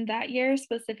 but then that year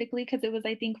specifically, because it was,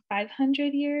 I think,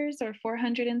 500 years or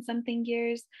 400 and something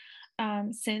years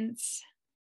since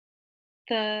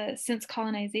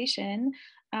colonization,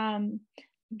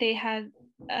 they had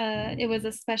it was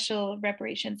a special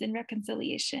reparations and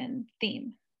reconciliation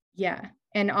theme. Yeah,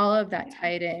 and all of that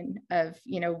tied in of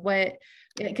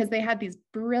because they had these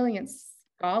brilliant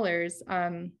scholars.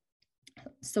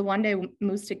 Sawande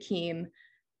Mustakim,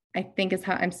 I think is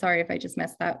how, I'm sorry if I just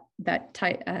messed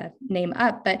that name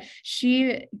up, but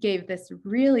she gave this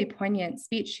really poignant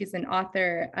speech. She's an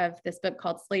author of this book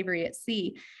called Slavery at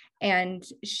Sea. And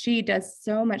she does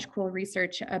so much cool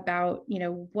research about,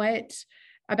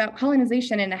 about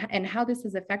colonization and how this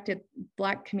has affected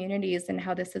Black communities and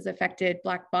how this has affected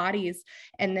Black bodies.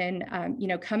 And then,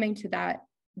 coming to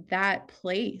that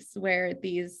place where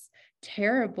these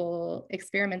terrible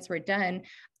experiments were done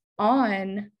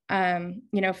on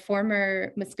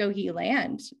former Muskogee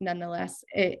land. Nonetheless,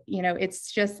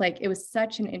 it's just like, it was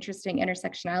such an interesting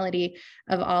intersectionality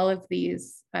of all of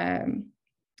these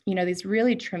these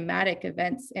really traumatic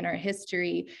events in our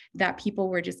history that people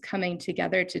were just coming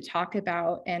together to talk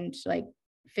about and like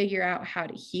figure out how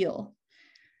to heal.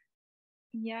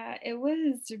 Yeah, it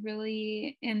was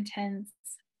really intense.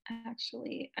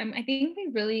 Actually, I think we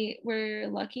really were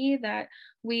lucky that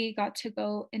we got to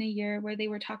go in a year where they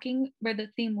were talking, where the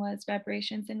theme was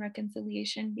reparations and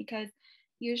reconciliation, because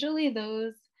usually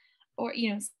those, or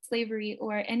slavery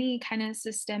or any kind of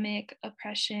systemic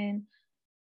oppression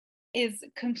is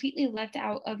completely left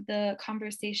out of the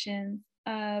conversations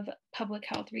of public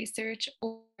health research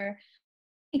or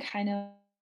any kind of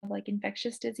like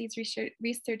infectious disease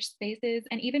research spaces,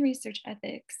 and even research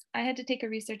ethics. I had to take a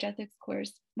research ethics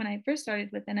course when I first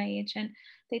started with NIH, and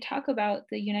they talk about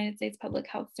the United States Public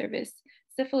Health Service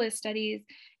syphilis studies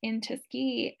in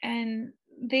Tuskegee, and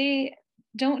they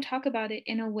don't talk about it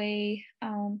in a way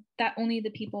that only the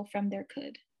people from there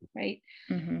could, right?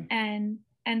 Mm-hmm.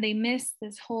 And they miss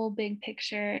this whole big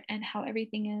picture and how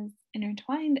everything is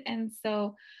intertwined. And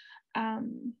so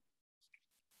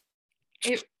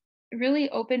it really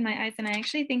opened my eyes, and I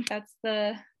actually think that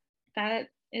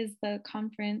is the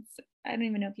conference. I don't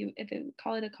even know if it would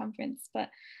call it a conference, but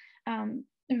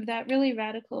that really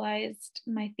radicalized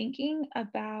my thinking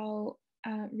about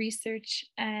research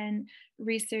and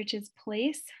research's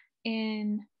place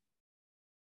in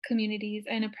communities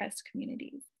and oppressed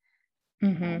communities,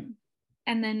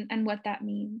 and what that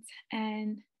means,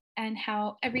 and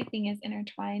how everything is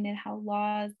intertwined, and how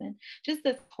laws and just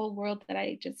this whole world that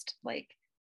I just like,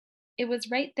 it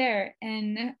was right there.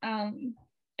 And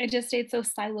I just stayed so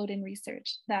siloed in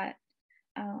research that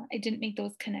I didn't make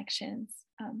those connections.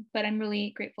 But I'm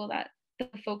really grateful that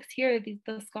the folks here,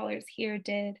 the scholars here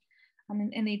did,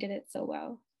 and they did it so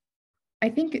well. I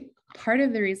think part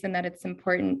of the reason that it's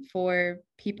important for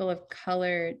people of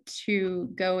color to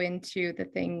go into the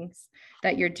things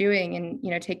that you're doing and, you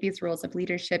know, take these roles of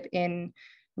leadership in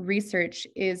research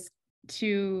is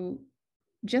to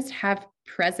just have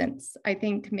presence. I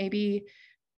think maybe,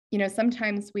 you know,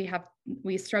 sometimes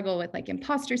we struggle with like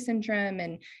imposter syndrome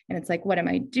and it's like, what am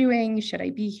I doing? Should I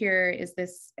be here?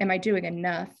 Am I doing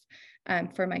enough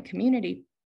for my community?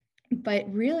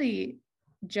 But really,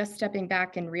 just stepping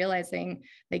back and realizing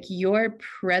like your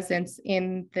presence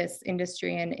in this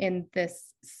industry and in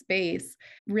this space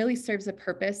really serves a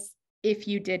purpose if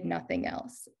you did nothing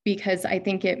else, because I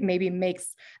think it maybe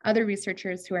makes other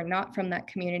researchers who are not from that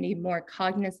community more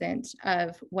cognizant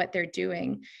of what they're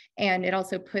doing. And it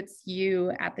also puts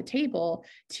you at the table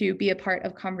to be a part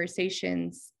of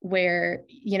conversations where,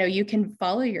 you know, you can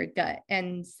follow your gut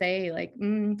and say like,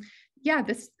 yeah,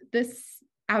 this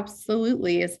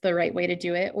absolutely is the right way to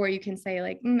do it. Or you can say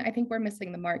like, I think we're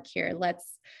missing the mark here.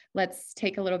 Let's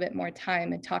take a little bit more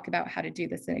time and talk about how to do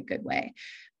this in a good way.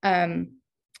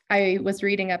 I was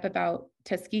reading up about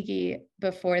Tuskegee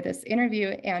before this interview,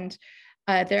 and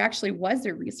there actually was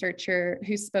a researcher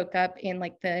who spoke up in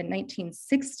like the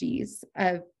 1960s,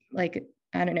 like,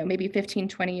 I don't know, maybe 15,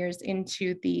 20 years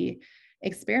into the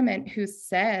experiment, who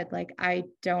said like, I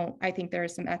think there are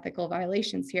some ethical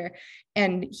violations here.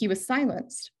 And he was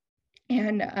silenced.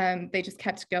 And they just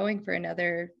kept going for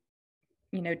another,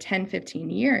 10, 15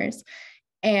 years.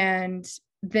 And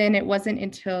then it wasn't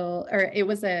until, or it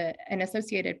was an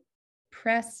Associated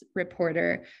Press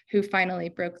reporter who finally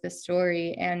broke the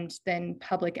story, and then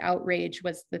public outrage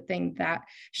was the thing that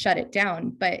shut it down.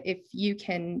 But if you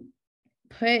can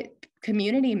put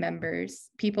community members,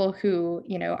 people who,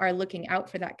 are looking out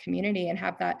for that community and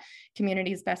have that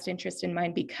community's best interest in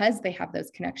mind because they have those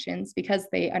connections, because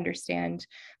they understand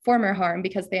former harm,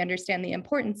 because they understand the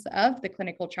importance of the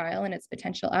clinical trial and its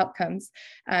potential outcomes,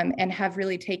 and have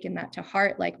really taken that to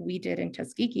heart like we did in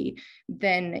Tuskegee,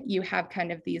 then you have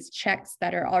kind of these checks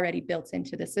that are already built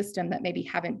into the system that maybe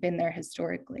haven't been there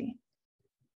historically.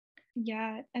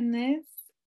 Yeah, and this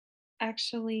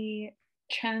actually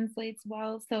translates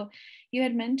well. So you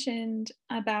had mentioned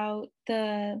about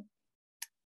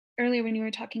earlier when you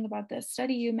were talking about the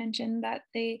study, you mentioned that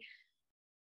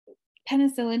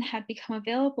penicillin had become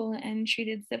available and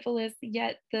treated syphilis,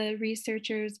 yet the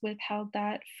researchers withheld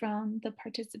that from the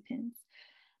participants.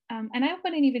 And I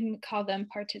wouldn't even call them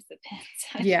participants.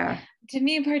 Yeah. To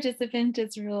me, participant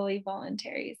is really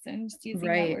voluntary. So I'm just using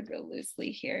that Right. word real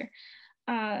loosely here.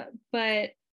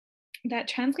 But that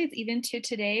translates even to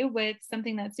today with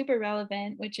something that's super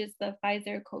relevant, which is the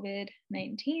Pfizer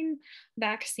COVID-19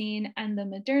 vaccine and the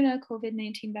Moderna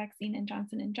COVID-19 vaccine and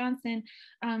Johnson & Johnson,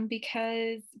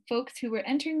 because folks who were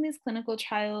entering these clinical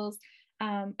trials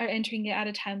are entering it at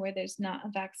a time where there's not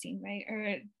a vaccine, right?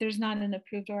 Or there's not an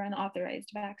approved or an authorized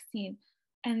vaccine.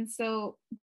 And so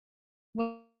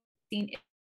and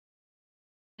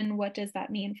what does that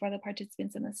mean for the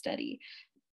participants in the study?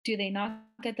 Do they not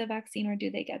get the vaccine or do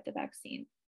they get the vaccine?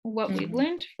 What we've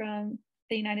learned from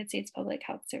the United States Public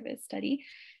Health Service study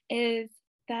is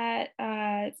that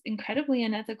it's incredibly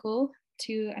unethical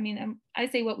to, I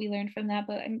say what we learned from that,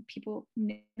 but people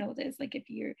know this, like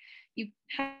if you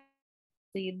have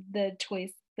the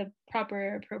choice, the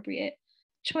proper, appropriate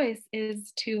choice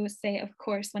is to say, of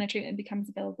course, when a treatment becomes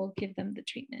available, give them the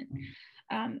treatment.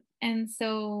 And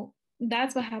so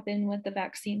that's what happened with the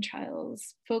vaccine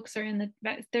trials. Folks are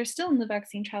they're still in the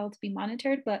vaccine trial to be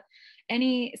monitored, but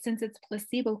since it's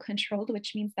placebo controlled,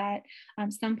 which means that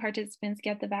some participants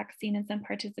get the vaccine and some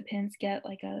participants get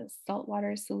like a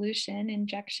saltwater solution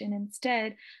injection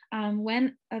instead.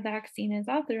 When a vaccine is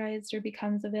authorized or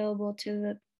becomes available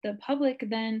to the public,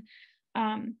 then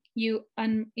you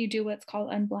do what's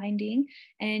called unblinding,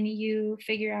 and you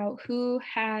figure out who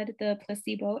had the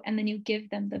placebo, and then you give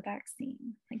them the vaccine.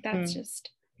 Like that's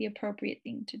just the appropriate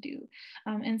thing to do.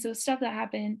 And so stuff that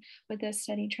happened with this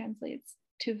study translates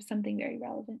to something very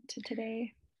relevant to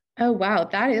today. Oh, wow.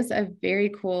 That is a very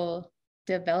cool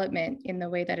development in the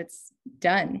way that it's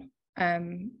done.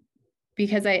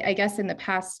 Because I guess in the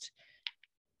past,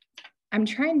 I'm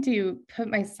trying to put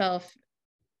myself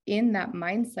in that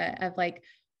mindset of like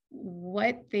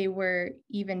what they were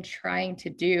even trying to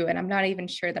do. And I'm not even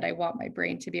sure that I want my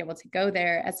brain to be able to go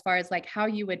there as far as like how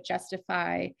you would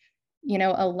justify,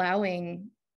 allowing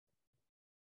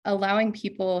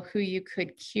people who you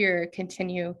could cure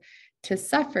continue to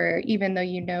suffer, even though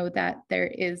you know that there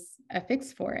is a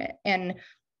fix for it. And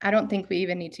I don't think we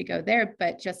even need to go there,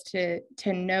 but just to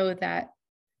know that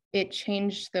it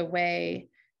changed the way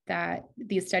that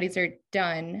these studies are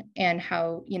done and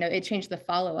how, it changed the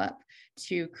follow-up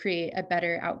to create a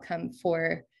better outcome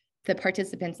for the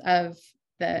participants of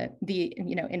the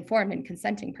informed and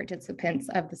consenting participants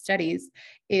of the studies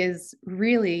is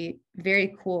really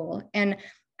very cool. And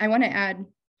I want to add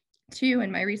too,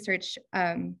 in my research,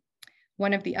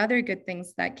 one of the other good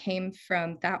things that came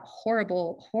from that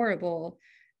horrible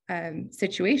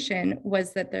situation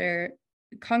was that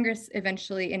Congress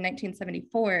eventually in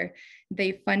 1974,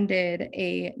 they funded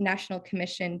a national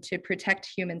commission to protect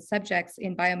human subjects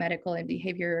in biomedical and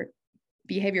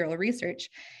behavioral research.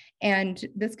 And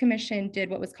this commission did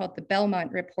what was called the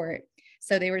Belmont Report.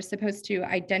 So they were supposed to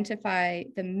identify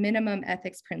the minimum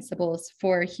ethics principles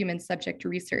for human subject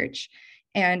research.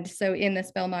 And so in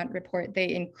this Belmont Report, they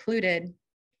included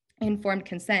informed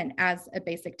consent as a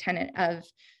basic tenet of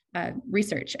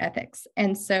research ethics.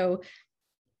 And so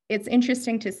it's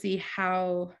interesting to see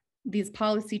how these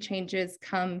policy changes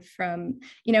come from,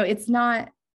 it's not,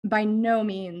 by no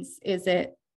means is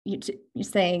it you're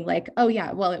saying like, oh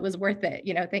yeah, well, it was worth it,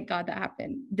 thank God that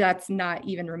happened. That's not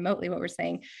even remotely what we're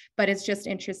saying, but it's just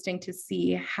interesting to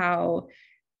see how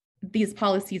these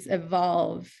policies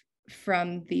evolve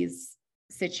from these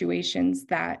situations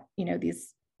that,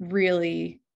 these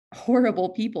really horrible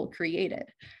people created.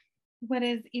 What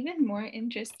is even more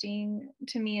interesting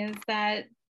to me is that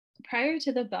prior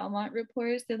to the Belmont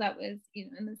Report, so that was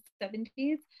in the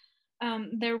 70s,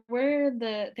 there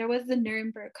was the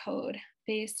Nuremberg Code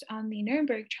based on the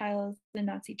Nuremberg trials in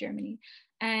Nazi Germany,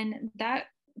 and that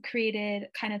created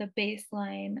kind of the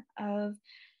baseline of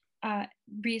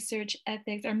research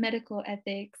ethics or medical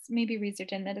ethics, maybe research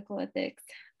and medical ethics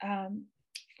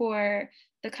for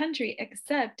the country,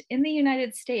 except in the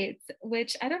United States,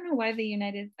 which I don't know why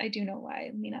I do know why,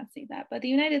 let me not say that, but the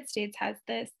United States has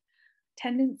this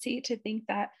tendency to think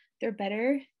that they're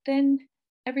better than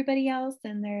everybody else,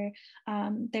 and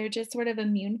they're just sort of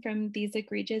immune from these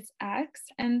egregious acts.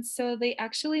 And so they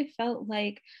actually felt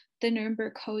like the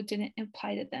Nuremberg Code didn't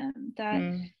apply to them,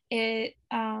 that it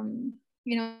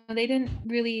they didn't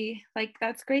really like,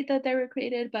 that's great that they were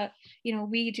created, but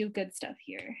we do good stuff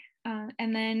here.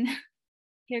 And then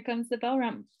here comes the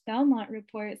Belmont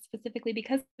Report, specifically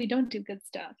because we don't do good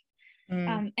stuff.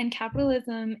 And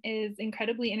capitalism is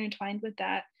incredibly intertwined with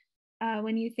that.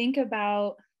 When you think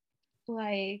about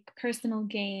like personal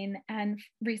gain and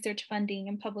research funding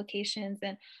and publications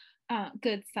and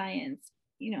good science,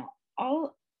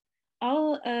 all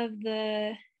of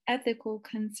the ethical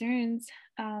concerns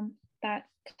that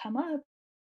come up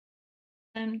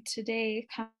today,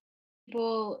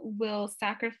 people will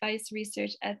sacrifice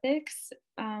research ethics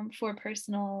for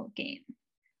personal gain,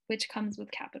 which comes with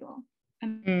capital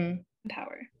and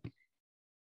power.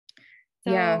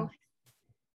 So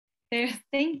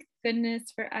thank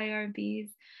goodness for IRBs,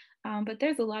 but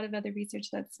there's a lot of other research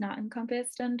that's not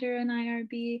encompassed under an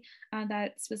IRB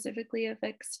that specifically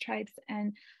affects tribes,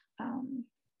 and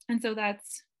so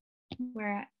that's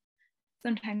where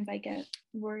sometimes I get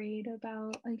worried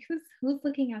about, like, who's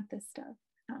looking at this stuff?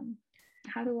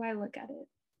 How do I look at it?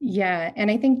 Yeah,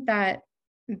 and I think that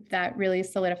really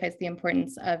solidifies the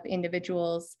importance of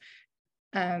individuals.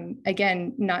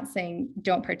 Again, not saying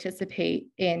don't participate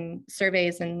in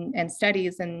surveys and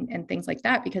studies and things like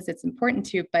that, because it's important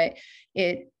to, but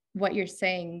what you're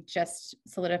saying just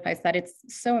solidifies that it's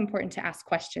so important to ask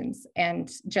questions,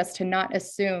 and just to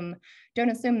don't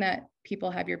assume that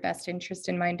people have your best interest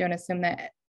in mind. Don't assume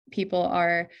that people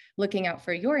are looking out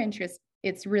for your interest.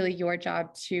 It's really your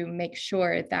job to make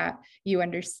sure that you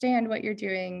understand what you're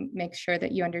doing, make sure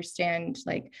that you understand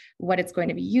like what it's going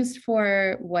to be used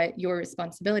for, what your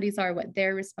responsibilities are, what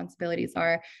their responsibilities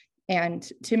are,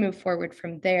 and to move forward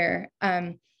from there.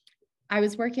 I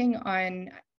was working on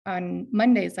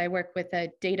Mondays, I work with a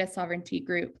data sovereignty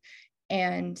group,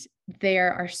 and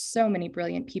there are so many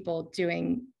brilliant people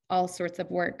doing all sorts of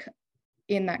work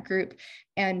in that group.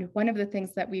 And one of the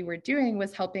things that we were doing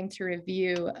was helping to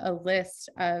review a list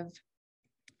of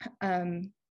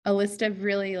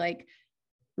really like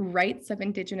rights of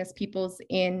Indigenous peoples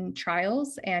in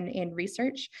trials and in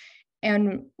research.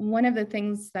 And one of the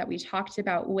things that we talked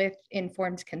about with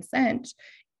informed consent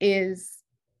is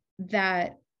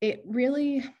that it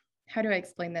really, how do I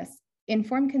explain this?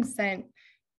 Informed consent,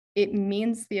 it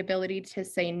means the ability to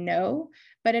say no,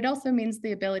 but it also means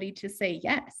the ability to say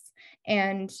yes.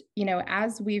 And,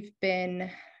 as we've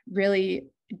been really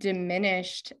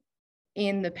diminished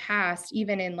in the past,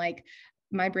 even in like,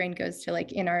 my brain goes to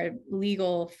like in our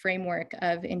legal framework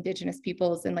of Indigenous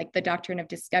peoples and like the doctrine of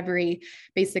discovery,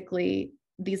 basically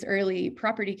these early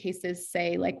property cases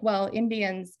say like, well,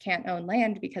 Indians can't own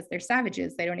land because they're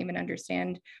savages. They don't even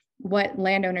understand what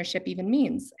land ownership even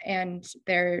means, and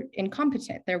they're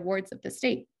incompetent, they're wards of the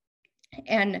state.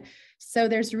 And so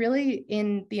there's really,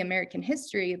 in the American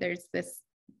history, there's this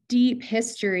deep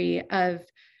history of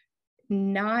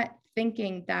not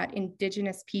thinking that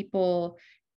Indigenous people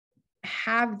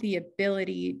have the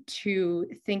ability to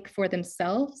think for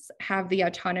themselves, have the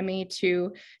autonomy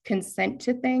to consent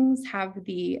to things, have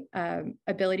the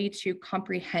ability to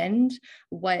comprehend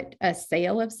what a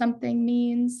sale of something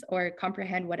means or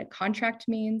comprehend what a contract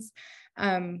means.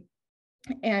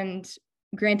 And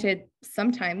granted,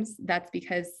 sometimes that's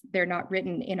because they're not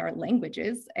written in our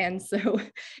languages. And so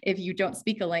if you don't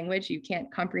speak a language, you can't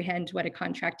comprehend what a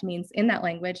contract means in that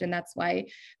language. And that's why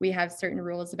we have certain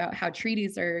rules about how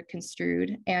treaties are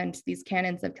construed, and these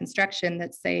canons of construction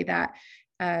that say that,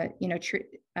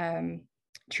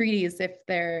 treaties,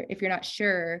 if you're not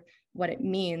sure what it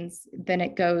means, then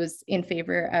it goes in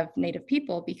favor of Native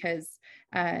people, because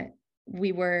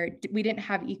we didn't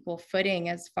have equal footing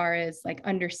as far as like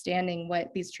understanding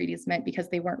what these treaties meant, because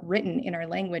they weren't written in our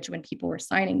language when people were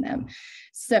signing them.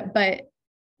 So, but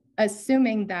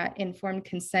assuming that informed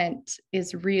consent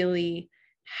is really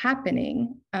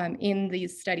happening in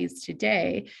these studies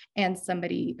today, and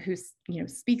somebody who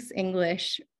speaks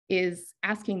English is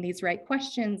asking these right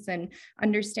questions and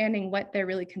understanding what they're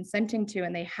really consenting to,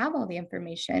 and they have all the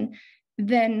information,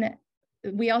 then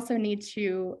we also need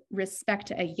to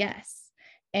respect a yes.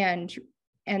 And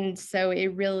so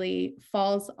it really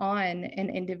falls on an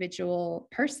individual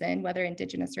person, whether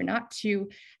Indigenous or not, to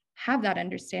have that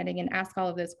understanding and ask all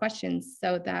of those questions,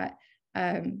 so that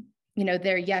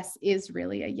their yes is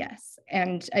really a yes.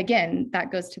 And again,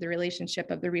 that goes to the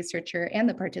relationship of the researcher and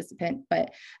the participant.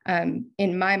 But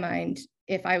in my mind,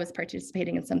 if I was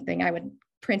participating in something, I would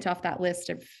print off that list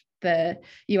of the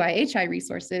UIHI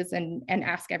resources and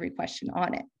ask every question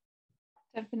on it.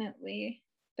 Definitely.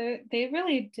 They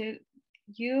really do.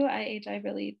 UIHI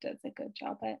really does a good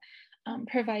job at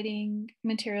providing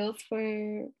materials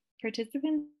for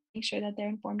participants, make sure that they're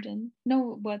informed and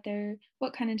know what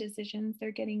kind of decisions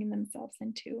they're getting themselves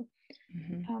into.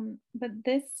 Mm-hmm. But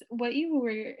what you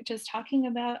were just talking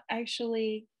about,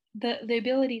 actually, the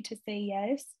ability to say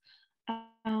yes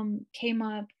came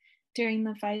up during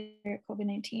the Pfizer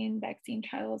COVID-19 vaccine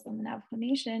trials on the Navajo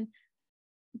Nation,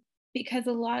 because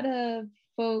a lot of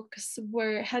folks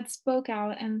had spoke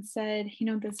out and said,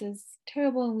 this is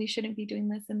terrible and we shouldn't be doing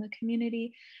this in the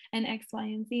community, and X, Y,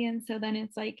 and Z. And so then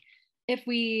it's like, if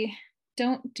we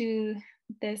don't do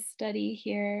this study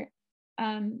here,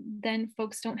 then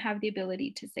folks don't have the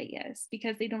ability to say yes,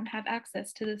 because they don't have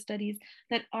access to the studies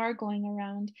that are going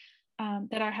around,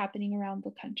 that are happening around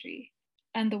the country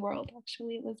and the world.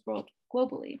 Actually, it was world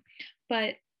globally.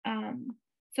 But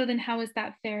so then how is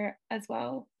that fair as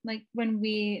well? Like when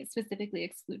we specifically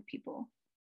exclude people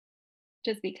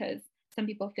just because some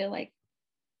people feel like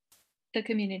the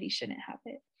community shouldn't have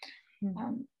it.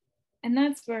 Mm-hmm. And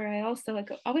that's where I also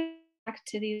always back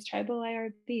to these tribal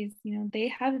IRBs, they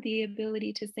have the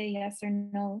ability to say yes or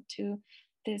no to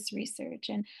this research.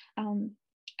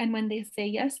 And when they say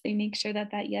yes, they make sure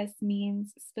that yes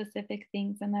means specific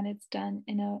things and that it's done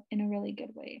in a really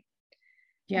good way.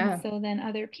 Yeah. And so then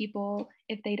other people,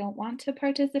 if they don't want to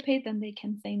participate, then they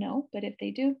can say no. But if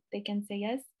they do, they can say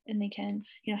yes, and they can,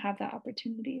 have that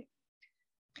opportunity.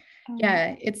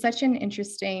 Yeah, it's such an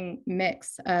interesting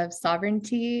mix of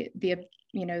sovereignty,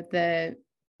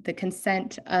 the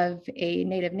consent of a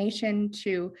Native nation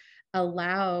to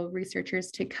allow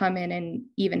researchers to come in and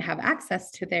even have access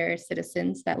to their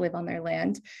citizens that live on their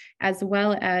land, as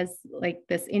well as like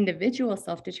this individual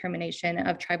self-determination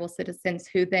of tribal citizens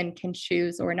who then can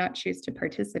choose or not choose to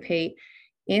participate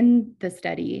in the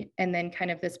study, and then kind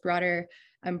of this broader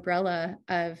umbrella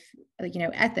of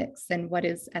ethics and what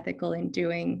is ethical in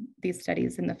doing these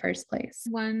studies in the first place.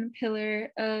 One pillar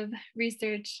of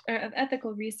research, or of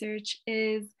ethical research,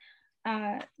 is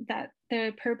that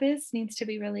the purpose needs to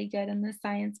be really good and the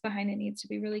science behind it needs to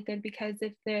be really good, because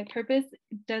if the purpose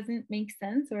doesn't make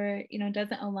sense or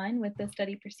doesn't align with the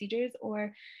study procedures,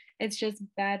 or it's just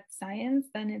bad science,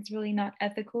 then it's really not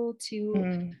ethical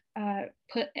to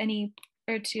put any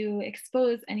or to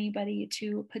expose anybody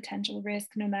to potential risk,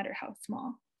 no matter how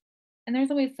small. And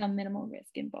there's always some minimal risk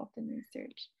involved in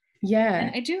research. Yeah.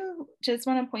 And I do just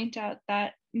want to point out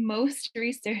that most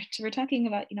research, we're talking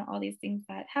about, all these things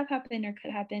that have happened or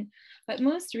could happen, but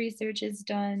most research is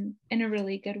done in a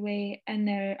really good way. And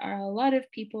there are a lot of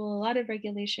people, a lot of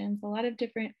regulations, a lot of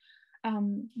different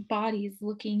bodies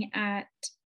looking at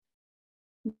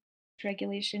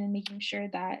regulation and making sure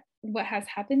that what has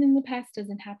happened in the past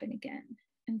doesn't happen again.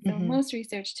 And so most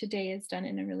research today is done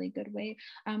in a really good way.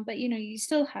 But you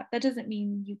still have, that doesn't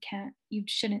mean you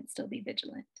shouldn't still be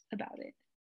vigilant about it.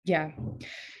 Yeah,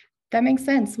 that makes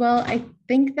sense. Well, I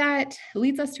think that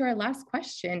leads us to our last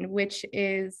question, which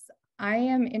is, I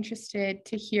am interested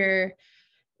to hear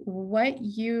what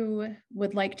you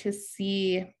would like to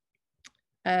see,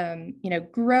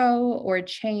 grow or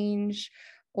change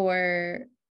or,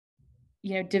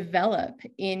 develop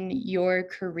in your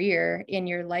career, in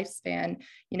your lifespan.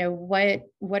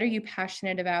 What are you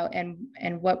passionate about,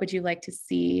 and what would you like to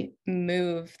see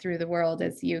move through the world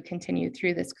as you continue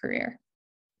through this career?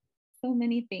 So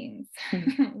many things.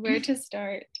 Where to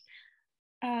start?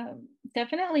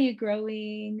 Definitely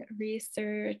growing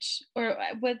research, or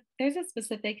there's a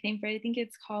specific name for it. I think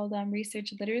it's called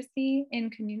research literacy in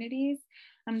communities.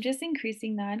 Just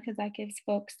increasing that, because that gives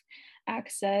folks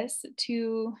access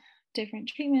to different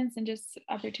treatments and just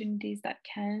opportunities that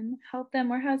can help them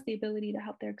or has the ability to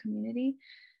help their community.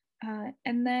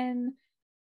 And then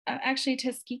actually,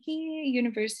 Tuskegee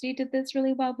University did this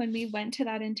really well when we went to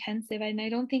that intensive. And I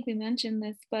don't think we mentioned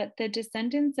this, but the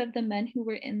descendants of the men who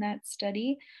were in that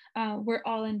study were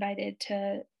all invited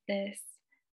to this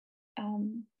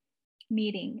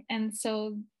meeting. And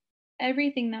so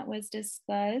everything that was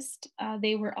discussed,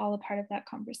 they were all a part of that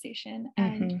conversation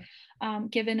and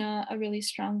given a really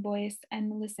strong voice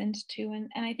and listened to. And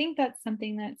I think that's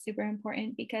something that's super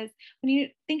important, because when you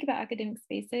think about academic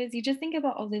spaces, you just think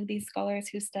about all of these scholars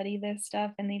who study this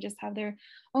stuff and they just have their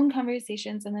own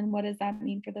conversations. And then what does that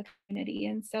mean for the community?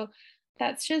 And so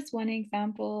that's just one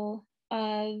example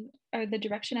of, or the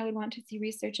direction I would want to see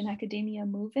research and academia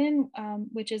move in,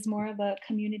 which is more of a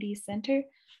community center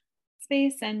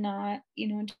space, and not,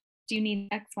 do you need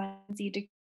X, Y, and Z to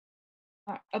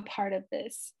a part of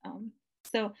this?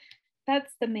 So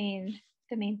that's the main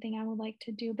thing I would like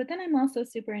to do. But then I'm also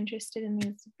super interested in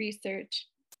these research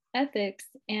ethics.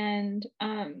 And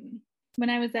when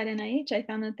I was at NIH, I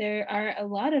found that there are a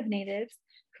lot of natives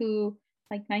who,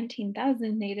 like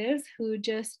 19,000 natives, who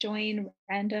just join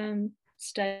random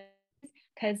studies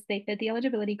because they fit the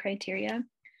eligibility criteria.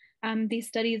 These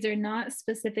studies are not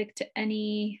specific to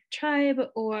any tribe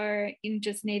or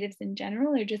just natives in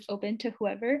general, or just open to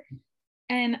whoever.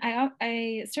 And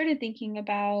I started thinking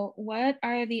about, what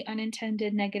are the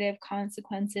unintended negative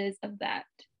consequences of that?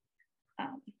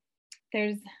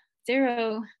 There's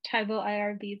 0 tribal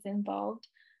IRBs involved.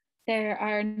 There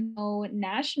are no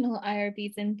national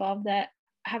IRBs involved that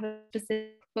have a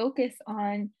specific focus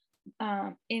on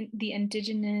in the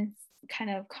Indigenous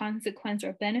kind of consequence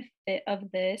or benefit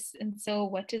of this. And so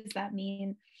what does that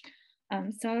mean?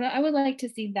 So I would like to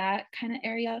see that kind of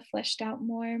area fleshed out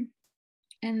more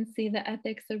and see the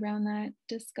ethics around that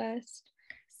discussed.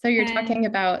 So you're talking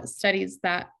about studies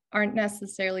that aren't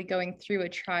necessarily going through a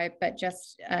tribe, but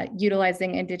just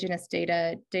utilizing Indigenous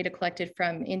data collected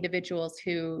from individuals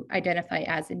who identify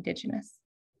as Indigenous.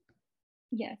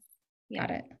 Yes. Yeah.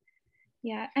 Got it.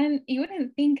 Yeah, and you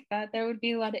wouldn't think that there would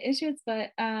be a lot of issues,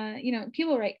 but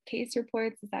people write case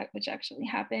reports, which actually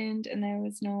happened, and there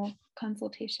was no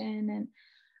consultation,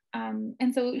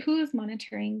 and so who's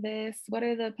monitoring this? What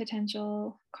are the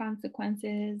potential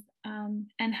consequences,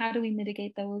 and how do we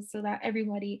mitigate those so that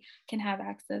everybody can have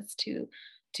access to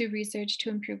research to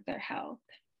improve their health?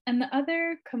 And the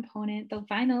other component, the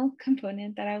final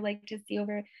component that I would like to see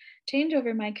change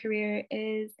over my career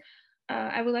is,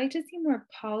 I would like to see more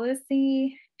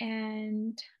policy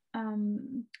and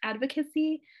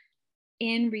advocacy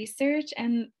in research.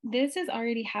 And this is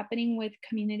already happening with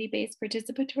community-based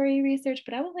participatory research,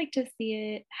 but I would like to see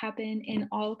it happen in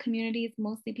all communities.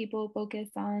 Mostly people focus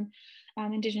on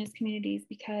Indigenous communities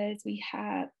because we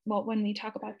have, when we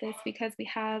talk about this, because we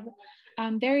have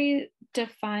very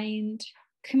defined,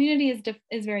 community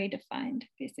is very defined,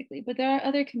 basically. But there are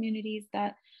other communities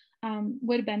that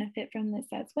would benefit from this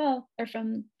as well, or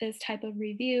from this type of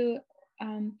review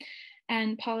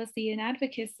and policy and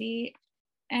advocacy.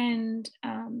 And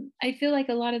I feel like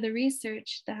a lot of the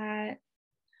research that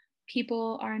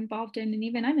people are involved in, and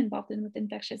even I'm involved in with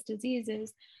infectious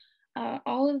diseases,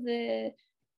 all of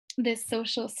this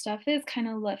social stuff is kind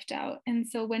of left out. And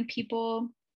so when people,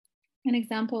 an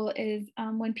example is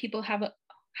when people have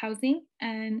housing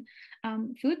and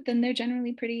food, then they're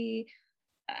generally pretty,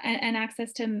 and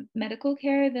access to medical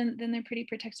care, then they're pretty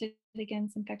protected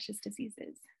against infectious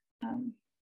diseases.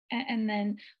 And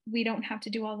then we don't have to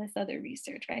do all this other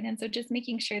research, right? And so just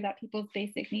making sure that people's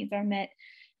basic needs are met.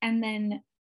 And then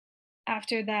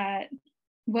after that,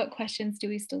 what questions do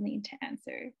we still need to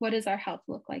answer? What does our health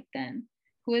look like then?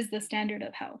 Who is the standard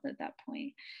of health at that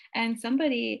point? And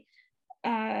somebody,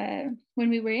 when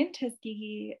we were in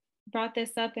Tuskegee, brought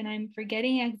this up, and I'm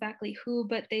forgetting exactly who,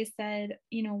 but they said,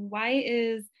 why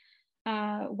is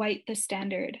white the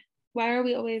standard? Why are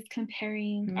we always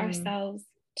comparing ourselves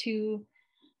to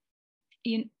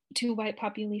white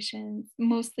populations?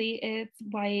 Mostly it's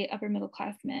white upper middle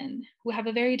class men who have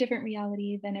a very different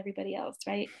reality than everybody else,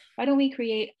 right? Why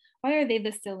are they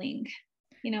the ceiling?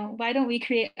 Why don't we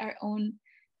create our own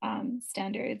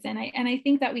standards? And I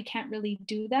think that we can't really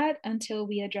do that until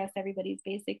we address everybody's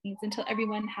basic needs, until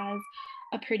everyone has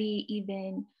a pretty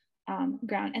even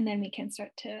ground, and then we can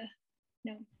start to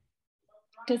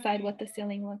decide what the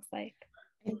ceiling looks like.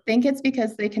 I think it's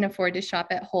because they can afford to shop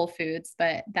at Whole Foods,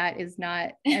 but that is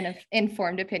not an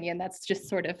informed opinion. That's just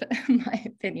sort of my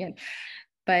opinion.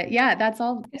 But yeah, that's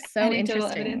all so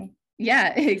interesting.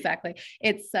 Yeah, exactly.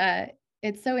 It's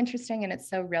so interesting and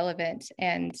it's so relevant.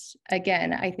 And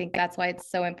again, I think that's why it's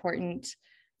so important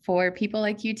for people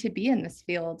like you to be in this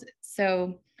field.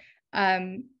 So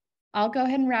I'll go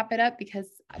ahead and wrap it up because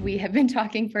we have been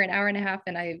talking for an hour and a half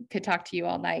and I could talk to you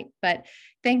all night. But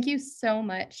thank you so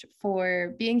much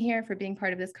for being here, for being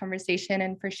part of this conversation,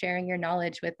 and for sharing your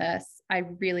knowledge with us. I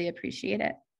really appreciate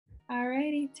it. All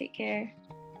righty, take care.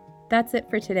 That's it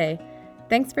for today.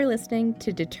 Thanks for listening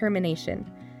to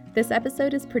Determination. This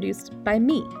episode is produced by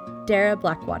me, Dara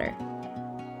Blackwater.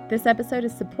 This episode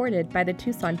is supported by the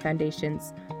Tucson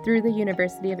Foundations through the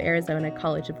University of Arizona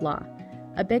College of Law.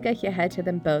 A big ahead to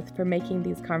them both for making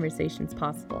these conversations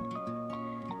possible.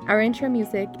 Our intro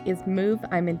music is Move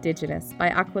I'm Indigenous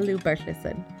by Aqualu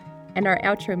Berthelsen, and our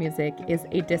outro music is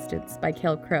A Distance by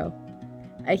Kale Crow.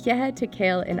 Ahead to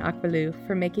Kale and Aqualu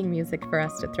for making music for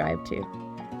us to thrive to.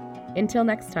 Until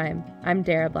next time, I'm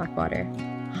Dara Blackwater.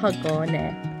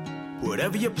 Hagone.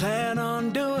 Whatever you plan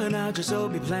on doing, I just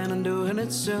hope you plan on doing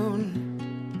it soon.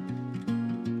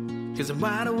 'Cause I'm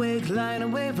wide awake, lying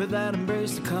awake for that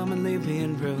embrace to come and leave me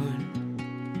in ruin.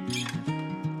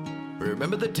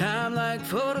 Remember the time like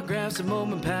photographs, the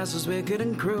moment passes wicked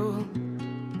and cruel.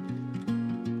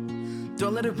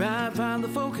 Don't let it ride, find the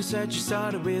focus that you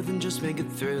started with and just make it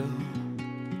through.